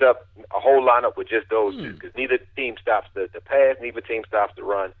 Just mix up a whole lineup with just those two, because neither team stops the pass, neither team stops the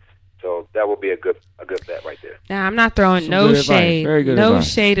run. So that will be a good bet right there. Now, I'm not throwing Some no good advice. shade. Very good No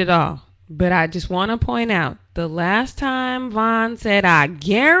advice. shade at all. But I just want to point out, the last time Von said, I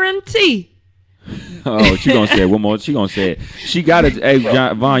guarantee. Oh, she gonna say it one more. She gonna say it. She got it. Hey,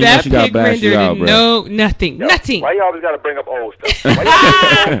 Von, you know That she got to pick bash you rendered out, bro. no, nothing. Nothing. Why you always got to bring up old stuff? Why you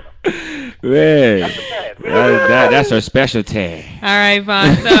always Man, That's that's her specialty. All right,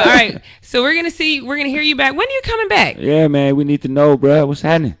 Von. So, all right. So we're going to hear you back. When are you coming back? Yeah, man, we need to know, bro. What's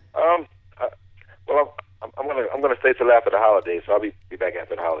happening? Well, I'm gonna stay till after the holidays, so I'll be back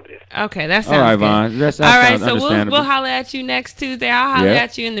after the holidays. Okay, that sounds All right, good. Von. That All right, sounds so understandable. we'll holler at you next Tuesday. I'll holler Yeah.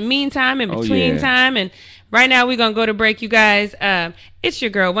 at you in the meantime, in Oh, between yeah. time. And right now, we're going to go to break, you guys. It's your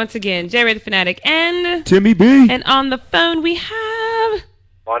girl, once again, J-Ray the Fanatic. And Timmy B. on the phone, we have...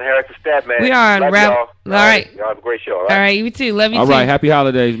 On Harris the Stat Man. We are on Love Rap- y'all. All right. Y'all have a great show. All right, you too. Love you All too. right, happy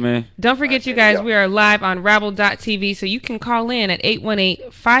holidays, man. Don't forget, you guys, we are live on Rabble.tv, so you can call in at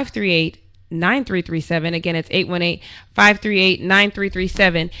 818-538-9337. Again, it's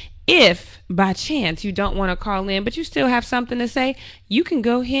 818-538-9337. If, by chance, you don't want to call in, but you still have something to say, you can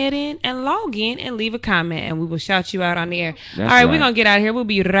go ahead and log in and leave a comment, and we will shout you out on the air. That's All right, we're right. going to get out of here. We'll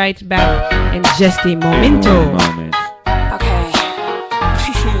be right back in just a momento. Moment. Okay.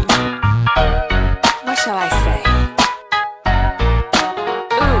 What shall I say?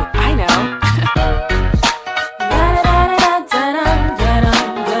 Ooh, I know.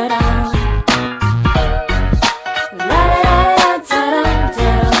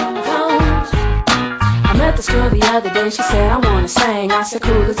 I met this girl the other day, she said I wanna sing. I said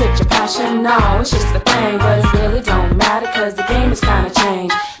cool, is it your passion? No, it's just the thing, but it really don't matter cause the game has kinda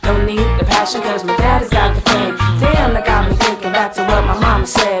changed. Don't need the passion cause my dad has got the fame. Damn, that got me thinking back to what my mama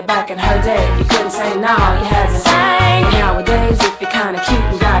said back in her day. You couldn't say no, you had to sing. But nowadays, if you're kinda cute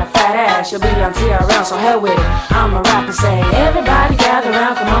and got a fat ass, you'll be on TRL, so hell with it. I'ma rap and say, everybody gather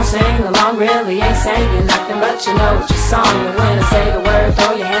round, come on, sing along. Really ain't saying nothing, but you know what your song. And when I say the word,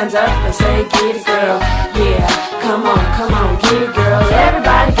 throw your hands up and say, get it, girl. Yeah, come on, get it, girl.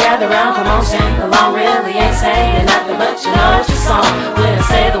 Everybody gather round, come on, sing along. Really ain't saying nothing, but you know it's your song. When I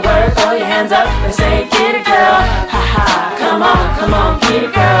say the word, throw your hands up and say, get it, girl. Ha ha, come on, get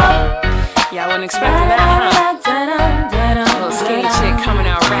it, girl. Y'all wasn't expecting that, huh? Little skinny chick coming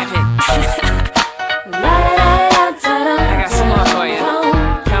out rapping. I got some more for you.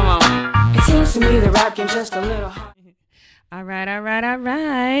 Come on. It seems to me the rap game just a little hard. All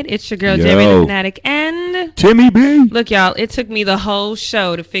right. It's your girl, Yo. J-Ray the Fanatic. And... Timmy B. look, y'all, it took me the whole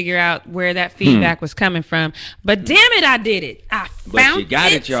show to figure out where that feedback was coming from. But damn it, I did it. I found you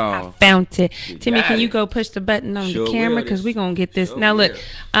got it, y'all. I found it. Timmy, got can you it. go push the button on Sure the camera? will. Because we're going to get this. Sure Now, look,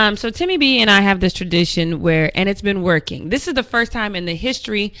 will. so Timmy B and I have this tradition where, and it's been working. This is the first time in the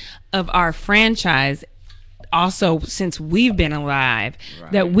history of our franchise, also since we've been alive,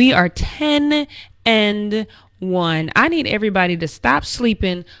 that we are 10-1. I need everybody to stop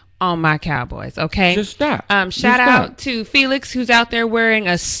sleeping on my Cowboys, okay? Just stop. Shout Just out stop. to Felix, who's out there wearing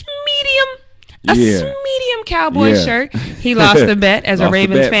a medium. a medium cowboy shirt. He lost the bet as a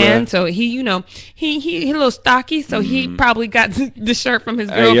Ravens fan, so he a little stocky, so he probably got the shirt from his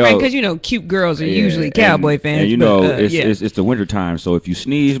girlfriend because cute girls are usually cowboy fans. And it's the winter time, so if you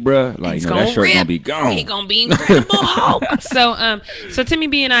sneeze, bruh, like that shirt gonna be gone. He gonna be Incredible Hulk. So Timmy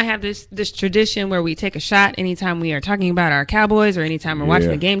B and I have this tradition where we take a shot anytime we are talking about our Cowboys or anytime we're watching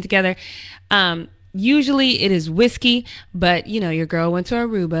the game together. Usually it is whiskey, but your girl went to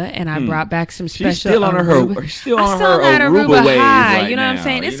Aruba, and I brought back some special. She's still on Aruba. Still on her Aruba waves high. right you know now, what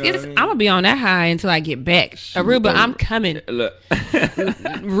I'm saying? I'm gonna be on that high until I get back. Aruba, I'm coming. Look,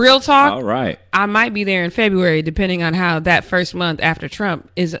 real talk. All right, I might be there in February, depending on how that first month after Trump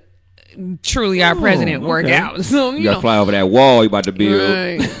is. Truly our president work out. So you gotta fly over that wall you about to build.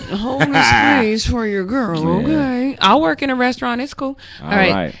 Right. Hold the space for your girl, okay? I'll work in a restaurant. It's cool. All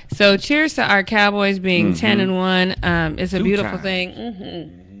right. So cheers to our Cowboys being 10-1. It's a beautiful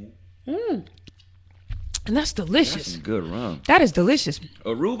thing. And that's delicious. That's good rum. That is delicious.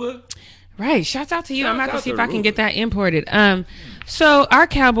 Aruba. Right. Shouts out to you. I'm about to see if I can get that imported. So our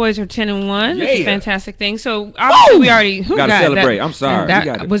Cowboys are 10-1. Yeah. It's a fantastic thing. So obviously we already gotta celebrate. I'm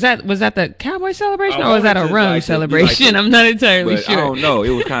sorry. Was that the Cowboy celebration or was that a rum celebration? I'm not entirely sure. I don't know.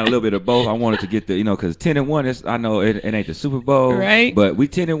 It was kind of a little bit of both. I wanted to get the because 10-1 is, I know it ain't the Super Bowl, right? But we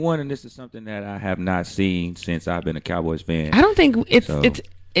 10-1, and this is something that I have not seen since I've been a Cowboys fan. I don't think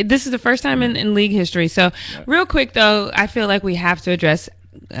this is the first time in league history. So real quick though, I feel like we have to address.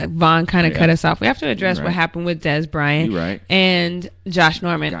 Vaughn kind of cut us off. We have to address what happened with Dez Bryant and Josh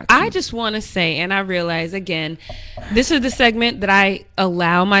Norman. I just want to say, and I realize again, this is the segment that I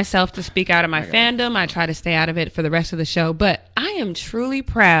allow myself to speak out of my fandom. I try to stay out of it for the rest of the show, but I am truly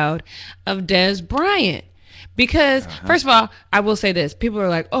proud of Dez Bryant. Because, first of all, I will say this. People are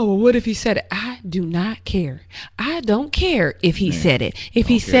like, oh, well, what if he said it? I do not care. I don't care if he said it. If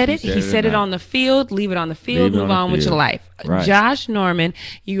he said it, he said it on the field. Leave it on the field. Move on with your life. Right. Josh Norman,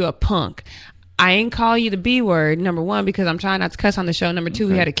 you a punk. I ain't call you the B word, number one, because I'm trying not to cuss on the show. Number two,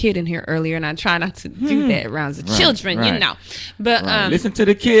 we had a kid in here earlier, and I try not to do that around the children, But listen to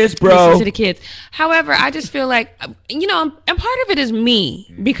the kids, bro. Listen to the kids. However, I just feel like, and part of it is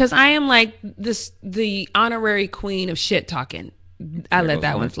me, because I am like the honorary queen of shit talking. I let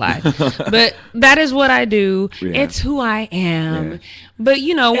that one fly. But that is what I do. Yeah. It's who I am. Yeah. But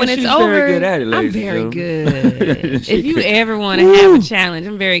when it's over, very good at it, I'm very good. If you ever want to have a challenge,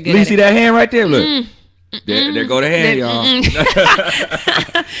 I'm very good at it. You see that hand right there? Look. There go the hand, y'all.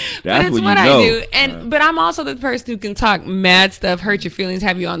 But it's what I do. But I'm also the person who can talk mad stuff, hurt your feelings,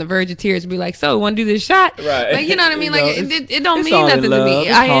 have you on the verge of tears, and be like, so, want to do this shot? Right. Like, you know what I mean? Like, it don't mean nothing to me.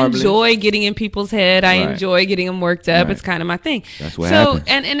 I enjoy getting in people's head. I enjoy getting them worked up. It's kind of my thing. That's what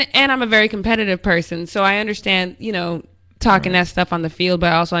happens. And I'm a very competitive person, so I understand, talking that stuff on the field,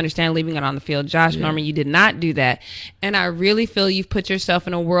 but I also understand leaving it on the field. Josh Norman, you did not do that. And I really feel you've put yourself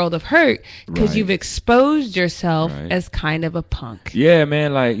in a world of hurt because you've exposed yourself as kind of a punk. Yeah,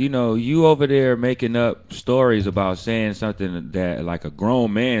 man. Like, you over there making up stories about saying something that like a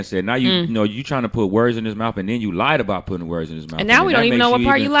grown man said. Now you trying to put words in his mouth, and then you lied about putting words in his mouth. And now we don't even know what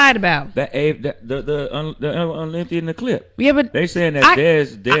part you lied about. The Olympia in the clip. Yeah, but they saying that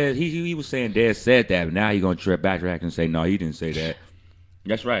Dez, he was saying Dez said that, but now he's going to backtrack and say, no, he didn't say that.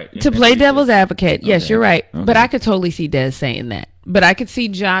 That's right. To play devil's advocate, yes, you're right. Okay. But I could totally see Dez saying that. But I could see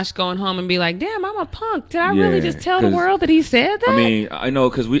Josh going home and be like, damn, I'm a punk. Did I really just tell the world that he said that? I mean, I know,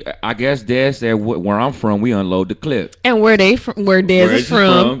 because I guess Dez said where I'm from, we unload the clip. And where Dez is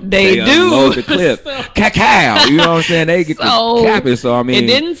from, they do. Unload the clip. Cacao. You know what I'm saying? They get the capping. So, I mean. It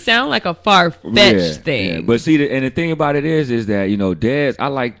didn't sound like a far-fetched thing. Yeah. But see, and the thing about it is that, Dez, I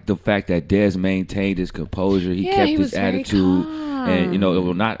like the fact that Dez maintained his composure. He kept his attitude. And,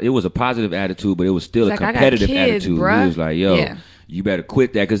 it was a positive attitude, but it was still a competitive attitude. Bruh. He was like, yo, you better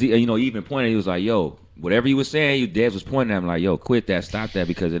quit that. Because, he even pointed, he was like, yo, whatever you were saying, Dez was pointing at him like, yo, quit that, stop that,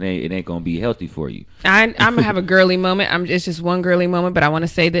 because it ain't going to be healthy for you. I'm going to have a girly moment. It's just one girly moment, but I want to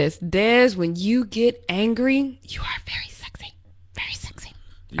say this. Dez, when you get angry, you are very sexy. Very sexy.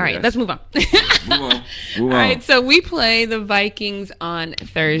 Yes. All right, let's move on. Move on. All right, so we play the Vikings on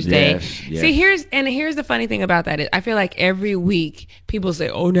Thursday. Yes. See, here's the funny thing about that. I feel like every week people say,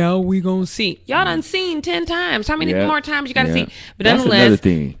 "Oh, now we gonna see." Y'all done seen 10 times. How many more times you gotta see? But that's another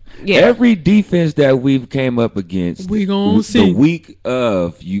thing. Yeah. Every defense that we've came up against, we gonna see the week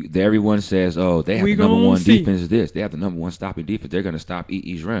of you. Everyone says, "Oh, they have the number one defense. They have the number one stopping defense. They're gonna stop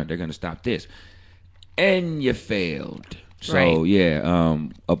EE's run. They're gonna stop this," and you failed. So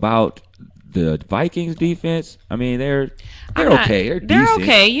about the Vikings defense, I mean, they're okay. They're decent.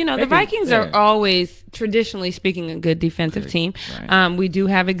 Okay. You know, the Vikings are always, traditionally speaking, a good defensive team. Right. We do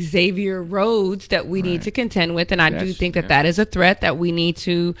have Xavier Rhodes that we need to contend with, and I do think that is a threat that we need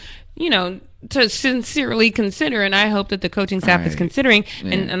to, you know, to sincerely consider, and I hope that the coaching staff is considering.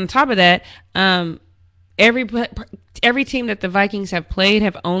 Yeah. And on top of that, every team that the Vikings have played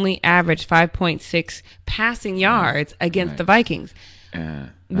have only averaged 5.6 passing yards against the Vikings.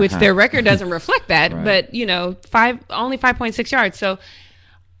 Which their record doesn't reflect that, but you know, only 5.6 yards. So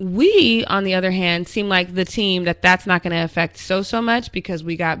we, on the other hand, seem like the team that's not going to affect so much because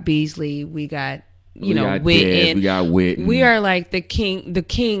we got Beasley, we got Witt, we got Witt. We are like the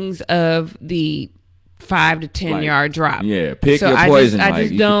kings of the 5 to 10 yard drop. Yeah, pick your poison. I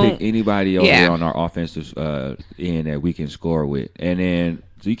just don't can pick anybody over there on our offensive end that we can score with, and then.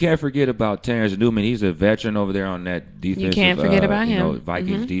 So you can't forget about Terrence Newman. He's a veteran over there on that defense. You can't forget about him.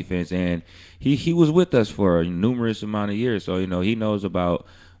 Vikings defense, and he was with us for a numerous amount of years. So he knows about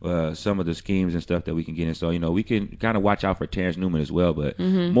some of the schemes and stuff that we can get in. So we can kind of watch out for Terrence Newman as well. But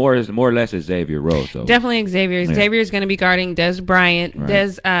more or less is Xavier Rhodes. So. Definitely Xavier. Yeah. Xavier is going to be guarding Dez Bryant. Right.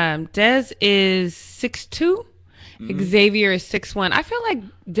 Dez is 6'2". Xavier is 6'1". I feel like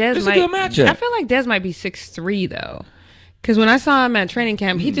Dez a good matchup. I feel like Dez might be 6'3" though. Because when I saw him at training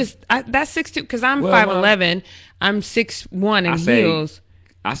camp, he that's 6'2". Because I'm 5'11", I'm 6'1" in heels.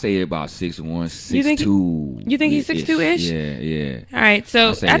 I say about 6'1", 6'2". You think he's 6'2"-ish? Yeah. All right, so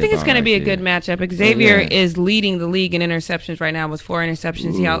I think it's going to be a good matchup. Xavier is leading the league in interceptions right now with 4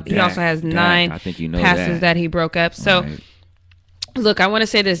 interceptions. He also has 9 passes that he broke up. So, look, I want to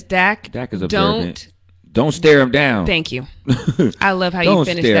say this, Dak is a don't stare him down. Thank you. I love how you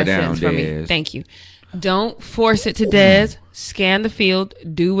finished that sentence for me. Thank you. Don't force it to Dez. Scan the field.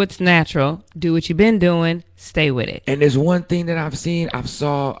 Do what's natural. Do what you've been doing. Stay with it. And there's one thing that I've seen. I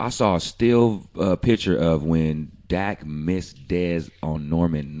saw a still picture of when Dak missed Dez on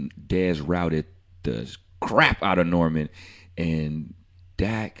Norman. Dez routed the crap out of Norman, and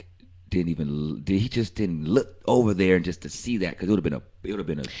Dak he just didn't look over there and just to see that because it would have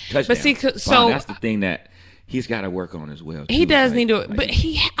been a touchdown. But see, so that's the thing that. He's got to work on as well. He does need to, but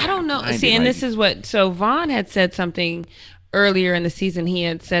I don't know. See, and this is what, so Vaughn had said something earlier in the season. He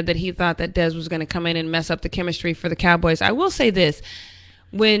had said that he thought that Dez was going to come in and mess up the chemistry for the Cowboys. I will say this.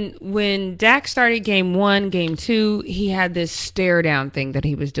 When Dak started game 1, game 2, he had this stare down thing that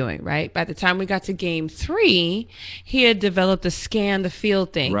he was doing, right? By the time we got to game 3, he had developed the scan the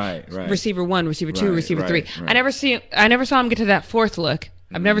field thing. Right. Receiver 1, receiver 2, receiver 3. Right. I never saw him get to that 4th look.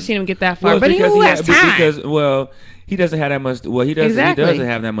 I've never seen him get that far, but he has time. He doesn't have that much. Well, he doesn't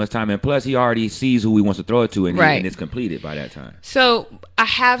have that much time, and plus, he already sees who he wants to throw it to, and it's completed by that time. So I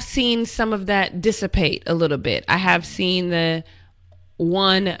have seen some of that dissipate a little bit. I have seen the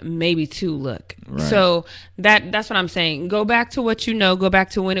 1, maybe 2 look. Right. So that's what I'm saying. Go back to what you know. Go back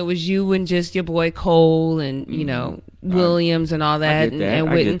to when it was you and just your boy Cole and Williams and all that, and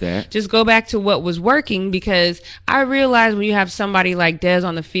Witten. Just go back to what was working, because I realize when you have somebody like Dez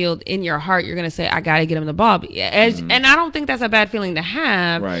on the field, in your heart you're going to say, I got to get him the ball. And I don't think that's a bad feeling to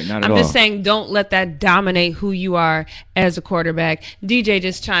have. Right, not at I'm all. just saying, don't let that dominate who you are as a quarterback. DJ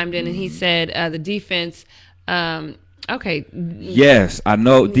just chimed in and he said the defense okay. Yes, I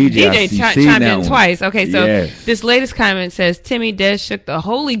know. DJ chimed in twice. Okay, so this latest comment says Timmy Dez shook the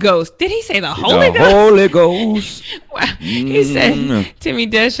Holy Ghost. Did he say the Holy Ghost? The Holy Ghost. Wow. He said Timmy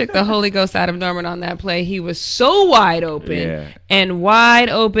Dez shook the Holy Ghost out of Norman on that play. He was so wide open, and wide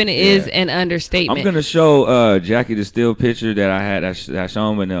open is an understatement. I'm gonna show Jackie the still picture that I had. I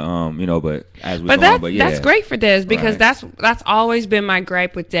show him in the but as we that's great for Dez, because that's always been my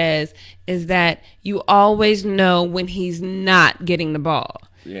gripe with Dez, is that you always know when he's not getting the ball.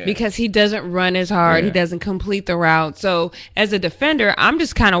 Because he doesn't run as hard. He doesn't complete the route. So as a defender, I'm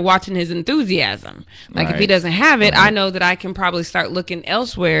just kind of watching his enthusiasm. Like if he doesn't have it, I know that I can probably start looking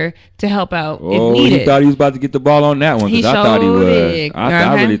elsewhere to help out if needed. He thought he was about to get the ball on that one, because I thought he was.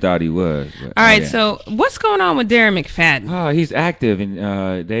 I really thought he was. But, all right, so what's going on with Darren McFadden? Oh, he's active,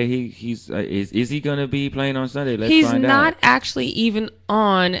 and he's is he going to be playing on Sunday? Let's find out. He's not actually even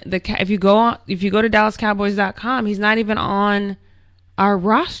on the. If you go to DallasCowboys.com, he's not even on our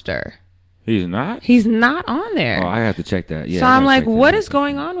roster. He's not? He's not on there. Oh, I have to check that. Yeah. So I'm like, what is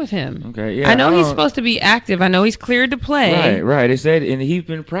going on with him? Okay, yeah. I know he's supposed to be active. I know he's cleared to play. Right. They said, and he's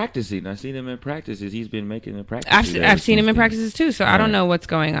been practicing. I've seen him in practices. He's been making the practices. I've seen him in practices too, so I don't know what's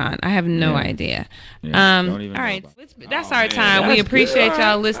going on. I have no idea. Yeah, all right. That's our time. We appreciate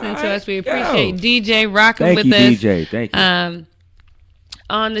y'all listening to us. We appreciate DJ rocking with us. Thank you, DJ. Thank you.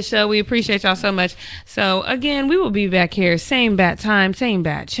 on the show. We appreciate y'all so much. So, again, we will be back here, same bat time, same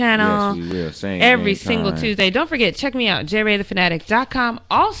bat channel. Yes, we will. Same every time. single Tuesday. Don't forget, check me out, JRayTheFanatic.com.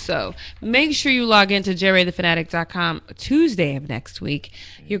 Also, make sure you log into JRayTheFanatic.com Tuesday of next week.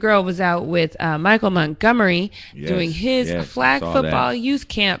 Your girl was out with Michael Montgomery doing his flag football youth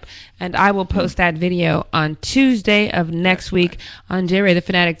camp, and I will post that video on Tuesday of next week on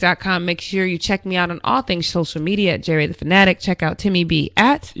JRayTheFanatic.com. Make sure you check me out on all things social media at JRayTheFanatic. Check out Timmy B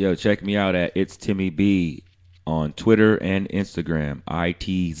at... Yo, check me out at It's Timmy B on Twitter and Instagram.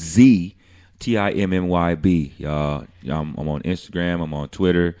 ITZTIMMYB. Y'all, I'm on Instagram. I'm on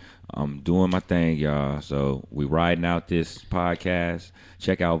Twitter. I'm doing my thing, y'all. So we riding out this podcast.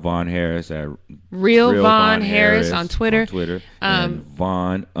 Check out Von Harris at Real Von Harris on Twitter. And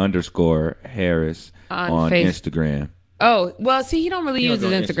Von_Harris on Instagram. Oh, well, see, he don't really use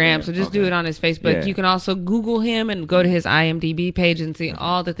his Instagram, so just do it on his Facebook. Yeah. You can also Google him and go to his IMDb page and see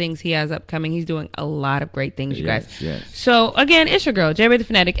all the things he has upcoming. He's doing a lot of great things, you guys. Yes. So, again, it's your girl, JRay the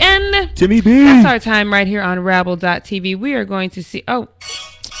Fanatic, and Timmy B. That's our time right here on Rabble.tv. We are going to see... Oh,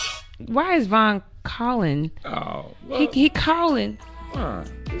 why is Von calling? Oh. Well, he calling.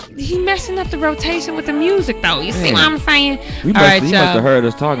 He messing up the rotation with the music, though. You see what I'm saying? He must have heard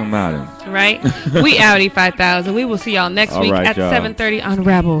us talking about him. Right? We out E5000. We will see y'all next week at 7:30 on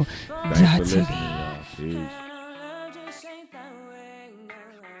Rabble.tv. Peace.